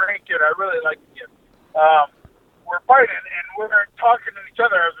a great kid. I really like the kid. We're fighting, and we're talking to each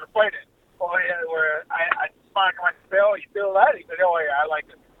other as we're fighting. Oh, yeah, I smack him, I say, oh, you feel that? He said, oh, yeah, I like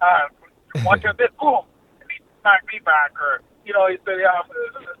it. Watch out this, boom. And he smacked me back, or, he said, yeah,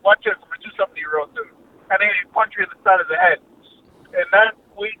 watch this, I'm going to do something to you real soon. And then he punched me in the side of the head. And then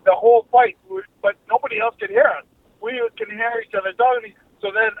the whole fight, but nobody else could hear us. We can hear each other talking.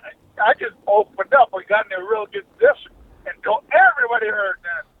 So then I just opened up. We got in a real good position, and everybody heard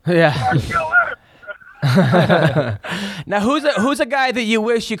that. Yeah. Now, who's a guy that you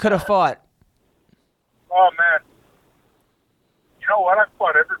wish you could have fought? Oh man, you know what? I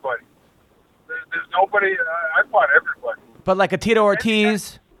fought everybody. There's nobody. I fought everybody. But like a Tito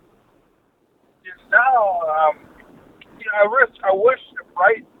Ortiz. Now, I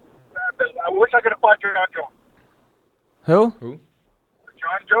wish I could have fought John Jones. Who?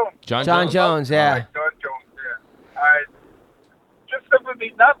 John Jones. John Jones, yeah. John Jones, yeah. Just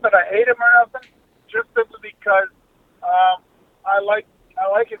simply, not that I hate him or nothing, just simply because I like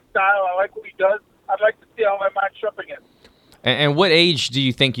his style. I like what he does. I'd like to see how I match up against. And what age do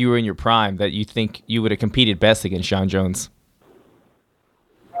you think you were in your prime that you think you would have competed best against Sean Jones?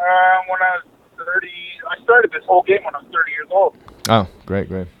 When I was 30, I started this whole game when I was 30 years old. Oh, great.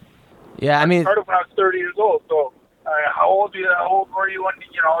 Yeah, I mean, I started when I was 30 years old. So, how old were you when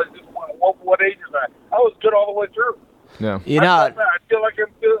what age is that? I was good all the way through. Yeah. I feel like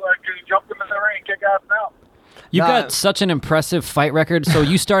I'm jumping in the ring and kick ass now. You've got such an impressive fight record. So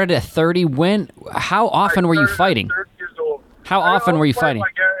you started at 30. How often were you fighting? 30 years old. How often were you fighting?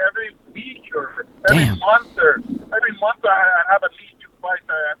 Like every week or every month I have at least 2 fights.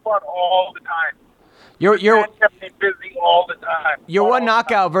 I fought all the time. Your kept me busy all the time. Your one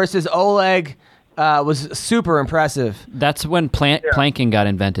knockout versus Oleg was super impressive. That's when planking got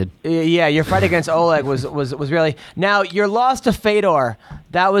invented. Yeah, your fight against Oleg was really. Now your loss to Fedor,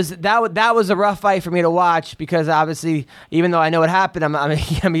 that was a rough fight for me to watch because obviously, even though I know what happened, I'm a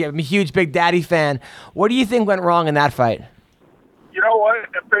huge Big Daddy fan. What do you think went wrong in that fight? You know what?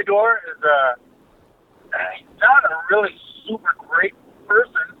 Fedor is he's not a really super great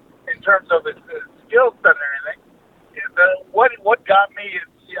person in terms of his skill set and everything. What got me is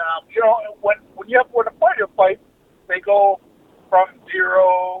when a fighter fights, they go from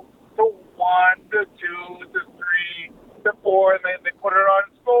 0 to 1 to 2 to 3 to 4, and they put it on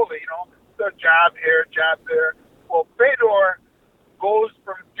slowly. The jab here, jab there. Well, Fedor goes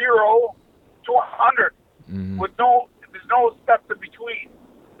from 0 to 100 with there's no steps in between.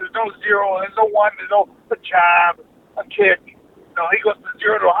 There's no 0, there's no 1, there's no a jab, a kick. No, he goes from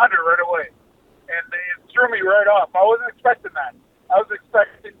 0 to 100 right away. And it threw me right off. I wasn't expecting that. I was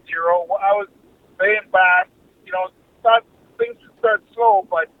expecting 0. I was laying back, thought things would start slow,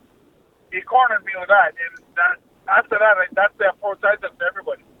 but he cornered me with that. And after that, that's the approach I took to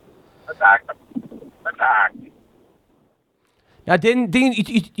everybody. Attack them. Attack. Now, didn't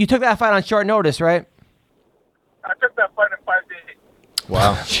you took that fight on short notice, right? I took that fight in 5 days.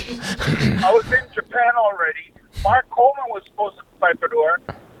 Wow. I was in Japan already. Mark Coleman was supposed to fight Fedor,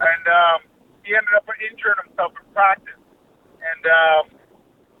 and he ended up injuring himself in practice. And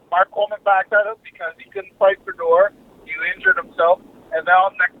Mark Coleman backed out of because he couldn't fight Fedor. He injured himself. And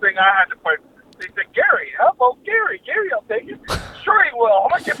now next thing I had to fight, they said, Gary, how about Gary? Gary, I'll take it. Sure he will. How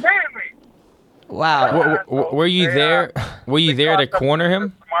much you paying me? Wow. Were you there? Were you there to corner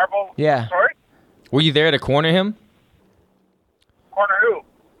him? Marvel. Yeah. Sorry? Were you there to corner him? Corner who?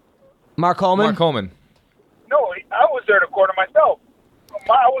 Mark Coleman? Mark Coleman. No, I was there to corner myself.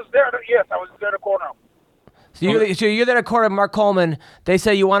 I was there to corner him. So you're there to corner Mark Coleman. They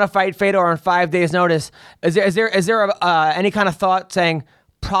say you want to fight Fedor on 5 days' notice. Is there any kind of thought saying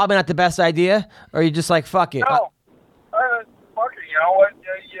probably not the best idea, or are you just like fuck it? No, fuck it. You know what?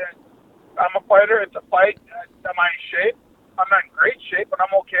 I'm a fighter. It's a fight. Am I in shape? I'm not in great shape, but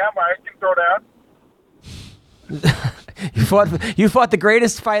I'm okay. I can throw down. You fought the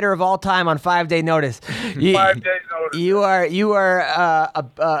greatest fighter of all time on 5 day notice. 5 days notice. You are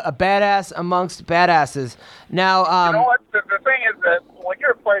a badass amongst badasses. Now, you know what? The thing is that when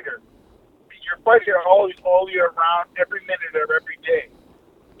you're a fighter, you're fighting all year round, every minute of every day.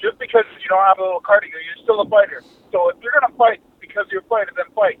 Just because you don't have a little cardio, you're still a fighter. So if you're gonna fight because you're a fighter, then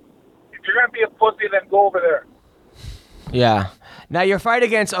fight. If you're gonna be a pussy, then go over there. Yeah. Now your fight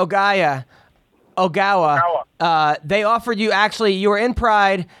against Ogawa, they offered you, actually, you were in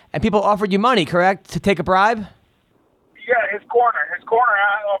Pride, and people offered you money, correct, to take a bribe? Yeah, his corner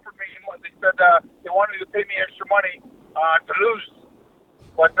offered me. They said they wanted to pay me extra money to lose,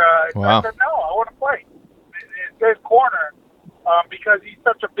 but wow. I said no, I want to fight. It's his corner because he's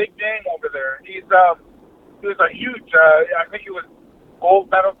such a big name over there. He was a huge. I think he was gold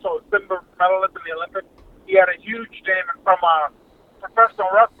medal, so silver medalist in the Olympics. He had a huge name from professional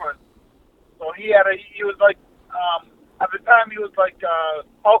wrestling. So he was like, at the time he was like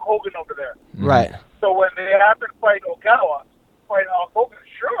Hulk Hogan over there. Right. So when they happened to fight Hulk Hogan,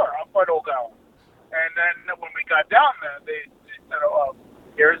 sure, I'll fight Ogawa. And then when we got down there, they said, oh,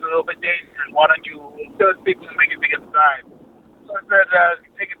 here's a little bit dangerous. Why don't you kill people and make it take a dive? So I said,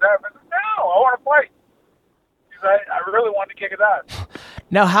 take a dive. I said, no, I want to fight. Because I really want to kick his ass.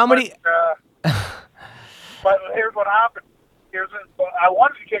 Now, how many... But here's what happened. I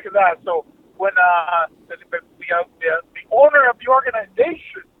wanted to kick his ass, so when the owner of the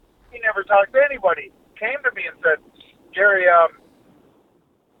organization, he never talked to anybody, came to me and said, Gary,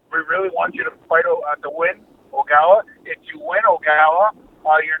 we really want you to fight to win Ogawa. If you win Ogawa,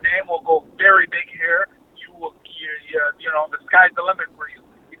 your name will go very big here. you know, the sky's the limit for you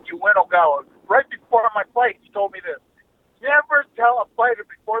if you win Ogawa. Right before my fight, he told me this: never tell a fighter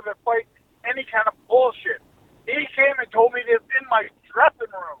before their fight any kind of bullshit. He came and told me this in my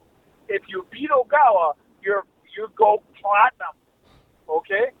dressing room. If you beat Ogawa, you go platinum.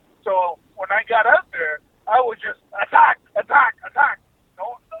 Okay? So when I got out there, I was just attack.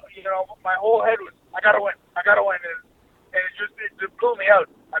 No, you know, my whole head was, I gotta win. And it just blew me out.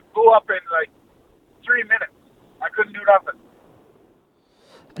 I blew up in like 3 minutes. I couldn't do nothing.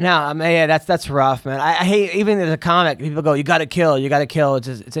 No, I mean, yeah, that's rough, man. I hate, even as a comic, people go, you gotta kill.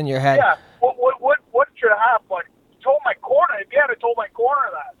 It's in your head. Yeah. What should have happened? Told my corner. If you had told my corner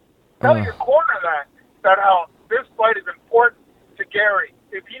that, tell your corner that how this fight is important to Gary.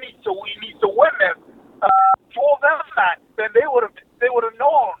 If he needs to win this. Told them that, then they would have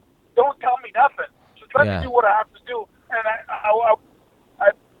known. Don't tell me nothing. Just let me do what I have to do. And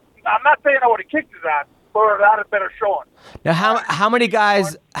I'm not saying I would have kicked his ass, but I would have had a better showing. Now, how many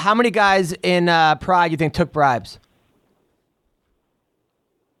guys in Pride you think took bribes?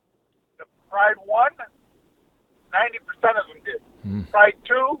 The Pride 1, 90% of them did. Pride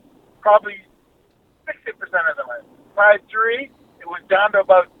 2, probably 60% of them did. Pride 3, it was down to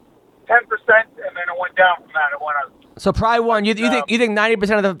about 10%, and then it went down from that. It went up. So Pride 1, you think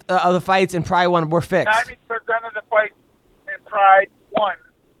 90% of the fights in Pride 1 were fixed? 90% of the fights in Pride 1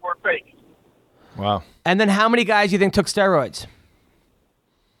 were fake. Wow. And then how many guys you think took steroids?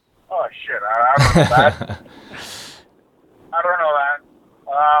 Oh shit! I don't know that. I don't know that.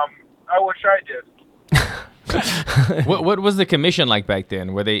 I wish I did. What was the commission like back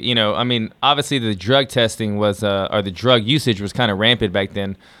then? Were they, you know, I mean, obviously the drug testing was, or the drug usage was kind of rampant back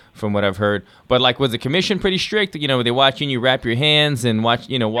then, from what I've heard. But like, was the commission pretty strict? You know, were they watching you wrap your hands and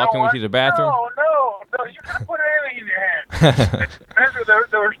walking with you to the bathroom? No, you couldn't put anything in your hand.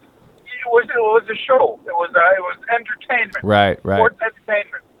 It was a show. It was entertainment. Right. Sports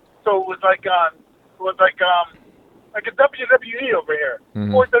entertainment. So it was like a WWE over here.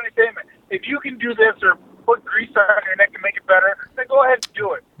 Sports entertainment. If you can do this or put grease on your neck and make it better, then go ahead and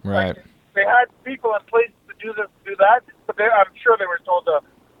do it. Right. Like, they had people in place to do this, do that, but I'm sure they were told to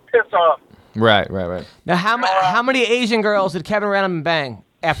piss off. Right. Now, how many Asian girls did Kevin Randleman bang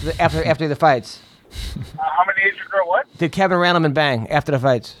after the fights? How many Asian girls? What? Did Kevin Randleman bang after the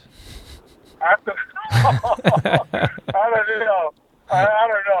fights? After, I don't know.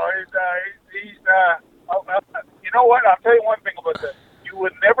 He's you know what? I'll tell you one thing about this. You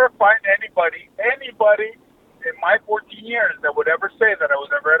would never find anybody in my 14 years that would ever say that I was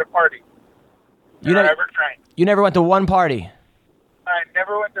ever at a party. You never ever drank. You never went to one party. I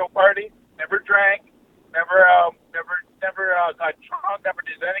never went to a party. Never drank. Never got drunk. Never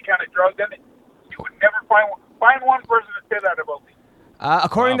did any kind of drugs. You would never find one person to say that about me.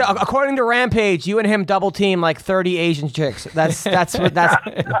 According to Rampage, you and him double team like 30 Asian chicks. That's.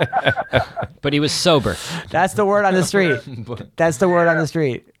 But he was sober. That's the word on the street. That's the word on the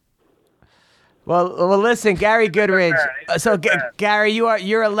street. Well, listen, Gary Goodridge. So, Gary,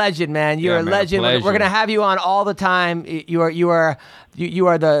 you're a legend, man. You're a legend. We're gonna have you on all the time. You are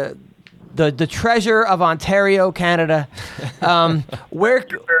the treasure of Ontario, Canada. Where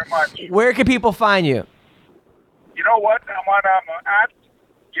can people find you? You know what? I'm at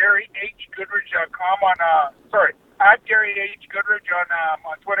GaryHGoodridge.com at Gary H. Goodridge on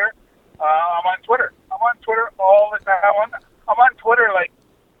Twitter. I'm on Twitter. All the time. I'm on Twitter like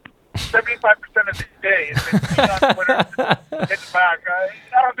 75% of the day. It's been on Twitter, hitting back.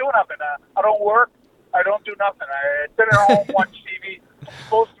 I don't do nothing. I don't work. I don't do nothing. I sit at home, watch TV. I'm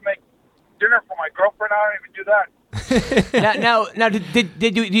supposed to make dinner for my girlfriend. I don't even do that. now,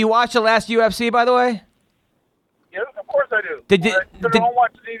 do you watch the last UFC, by the way? Yeah, of course I do. Did don't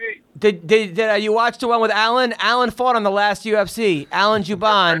watch TV. Did you watch the one with Alan? Alan fought on the last UFC. Alan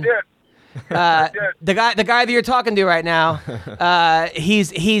Jouban. I did. The guy that you're talking to right now,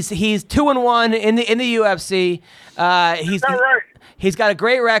 he's 2-1 in the UFC. Is that right? He's got a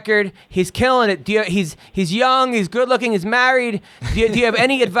great record. He's killing it. He's young. He's good looking. He's married. Do you have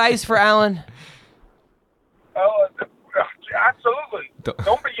any advice for Alan? Oh, absolutely.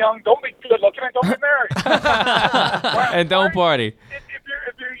 Don't be young. Don't be good looking, and don't be married. And don't party. If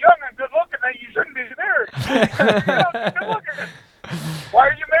you're young and good looking, then you shouldn't be married. Good looking. Why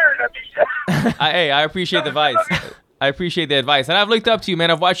are you married? I appreciate the advice. I appreciate the advice, and I've looked up to you, man.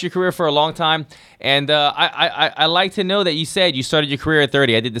 I've watched your career for a long time, and I like to know that you said you started your career at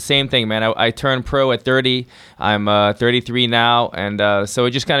 30. I did the same thing, man. I turned pro at 30. I'm 33 now, and so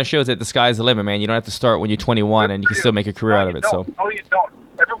it just kind of shows that the sky's the limit, man. You don't have to start when you're 21, and you can still make a career out of it. So no, you don't.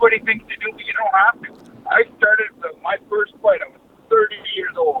 Everybody thinks you do, but you don't have to. I started my first fight. I was 30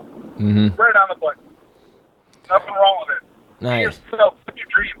 years old, right on the button. Nothing wrong with it. Nice. Be yourself, live your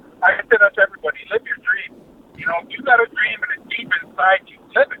dream. I say that to everybody. Live your dream. You know, if you got a dream and it's deep inside you,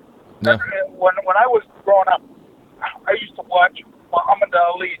 live it. Yeah. When I was growing up, I used to watch Muhammad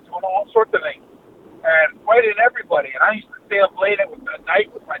Ali doing all sorts of things and fighting everybody. And I used to stay up late at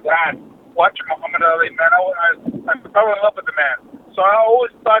night with my dad watching Muhammad Ali. Man, I fell in love with the man. So I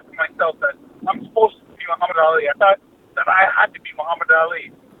always thought to myself that I'm supposed to be Muhammad Ali. I thought that I had to be Muhammad Ali.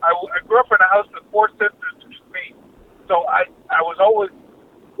 I grew up in a house with 4 sisters, just me. So I was always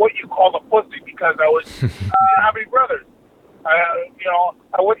what you call a pussy because I didn't have any brothers. I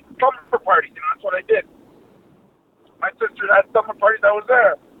went to summer parties, that's what I did. My sister had summer parties, I was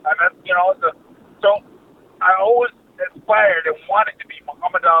there. And then, so I always aspired and wanted to be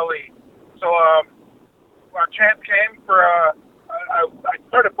Muhammad Ali. So our chance came for, I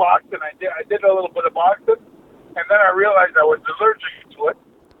started boxing. I did a little bit of boxing, and then I realized I was allergic to it.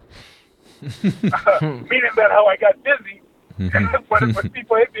 Meaning that how I got dizzy when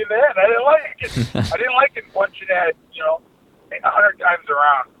people hit me in the head. I didn't like it. I didn't like it punching at 100 times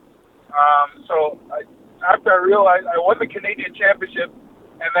around. So after I realized I won the Canadian Championship,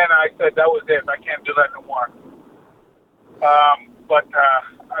 and then I said that was it. I can't do that no more. But I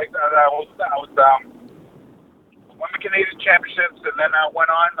won the Canadian Championships, and then I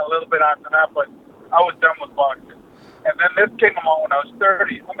went on a little bit after that. But I was done with boxing. And then this came along when I was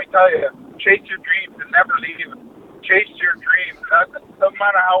 30. Let me tell you, chase your dreams and never leave them. Chase your dreams. Doesn't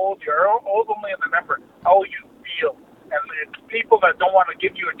matter how old you are. Old only in the number how you feel. And it's people that don't want to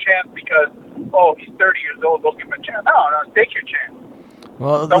give you a chance because, he's 30 years old, they'll give him a chance. No, take your chance.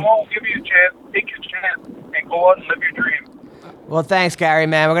 Well, Someone will give you a chance. Take your chance and go out and live your dream. Well, thanks, Gary,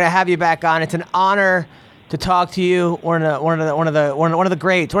 man. We're gonna have you back on. It's an honor to talk to you. One of the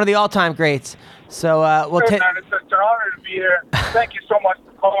greats, one of the all-time greats. So we'll take. It's an honor to be here. Thank you so much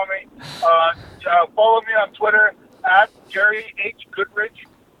for calling me. Follow me on Twitter at Gary H. Goodridge,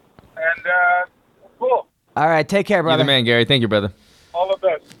 and cool. All right, take care, brother. You're the man, Gary. Thank you, brother. All the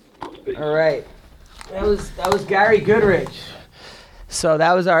best. All right, that was Gary Goodridge. So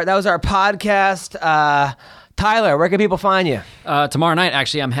that was our podcast. Tyler, where can people find you? Tomorrow night,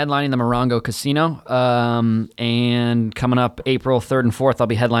 actually, I'm headlining the Morongo Casino. And coming up April 3rd and 4th, I'll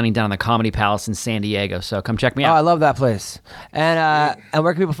be headlining down the Comedy Palace in San Diego. So come check me out. Oh, I love that place. And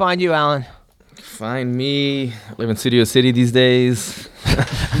where can people find you, Alan? Find me. I live in Studio City these days.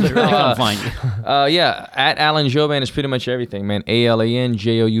 Literally come find you. Yeah, at Alan Jouban is pretty much everything, man.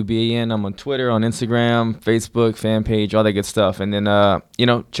 AlanJouban. I'm on Twitter, on Instagram, Facebook, fan page, all that good stuff. And then,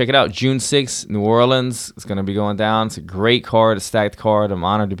 check it out. June 6th, New Orleans. It's going to be going down. It's a great card, a stacked card. I'm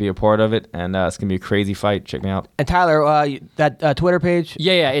honored to be a part of it. And it's going to be a crazy fight. Check me out. And Tyler, that Twitter page?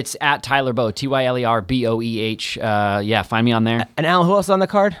 Yeah, it's at Tyler Boeh, TYLERBOEH. Find me on there. And Alan, who else is on the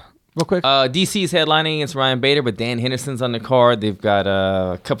card? Real quick. DC's headlining against Ryan Bader, but Dan Henderson's on the card. They've got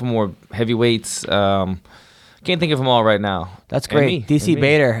a couple more heavyweights. Can't think of them all right now. That's great. DC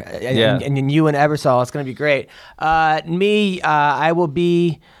Bader and you and Ebersol. It's going to be great. I will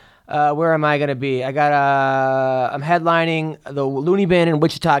be. Where am I going to be? I'm headlining the Looney Bin in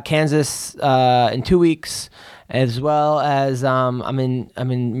Wichita, Kansas, in 2 weeks, as well as I'm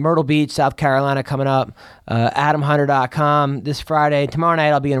in Myrtle Beach, South Carolina, coming up. AdamHunter.com this Friday. Tomorrow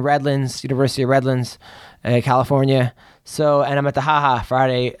night I'll be in Redlands, University of Redlands, California. So, and I'm at the Haha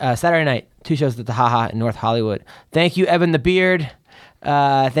Saturday night. 2 shows at the Haha in North Hollywood. Thank you, Evan the Beard.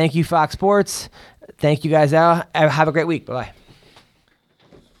 Thank you, Fox Sports. Thank you guys out. Have a great week. Bye-bye.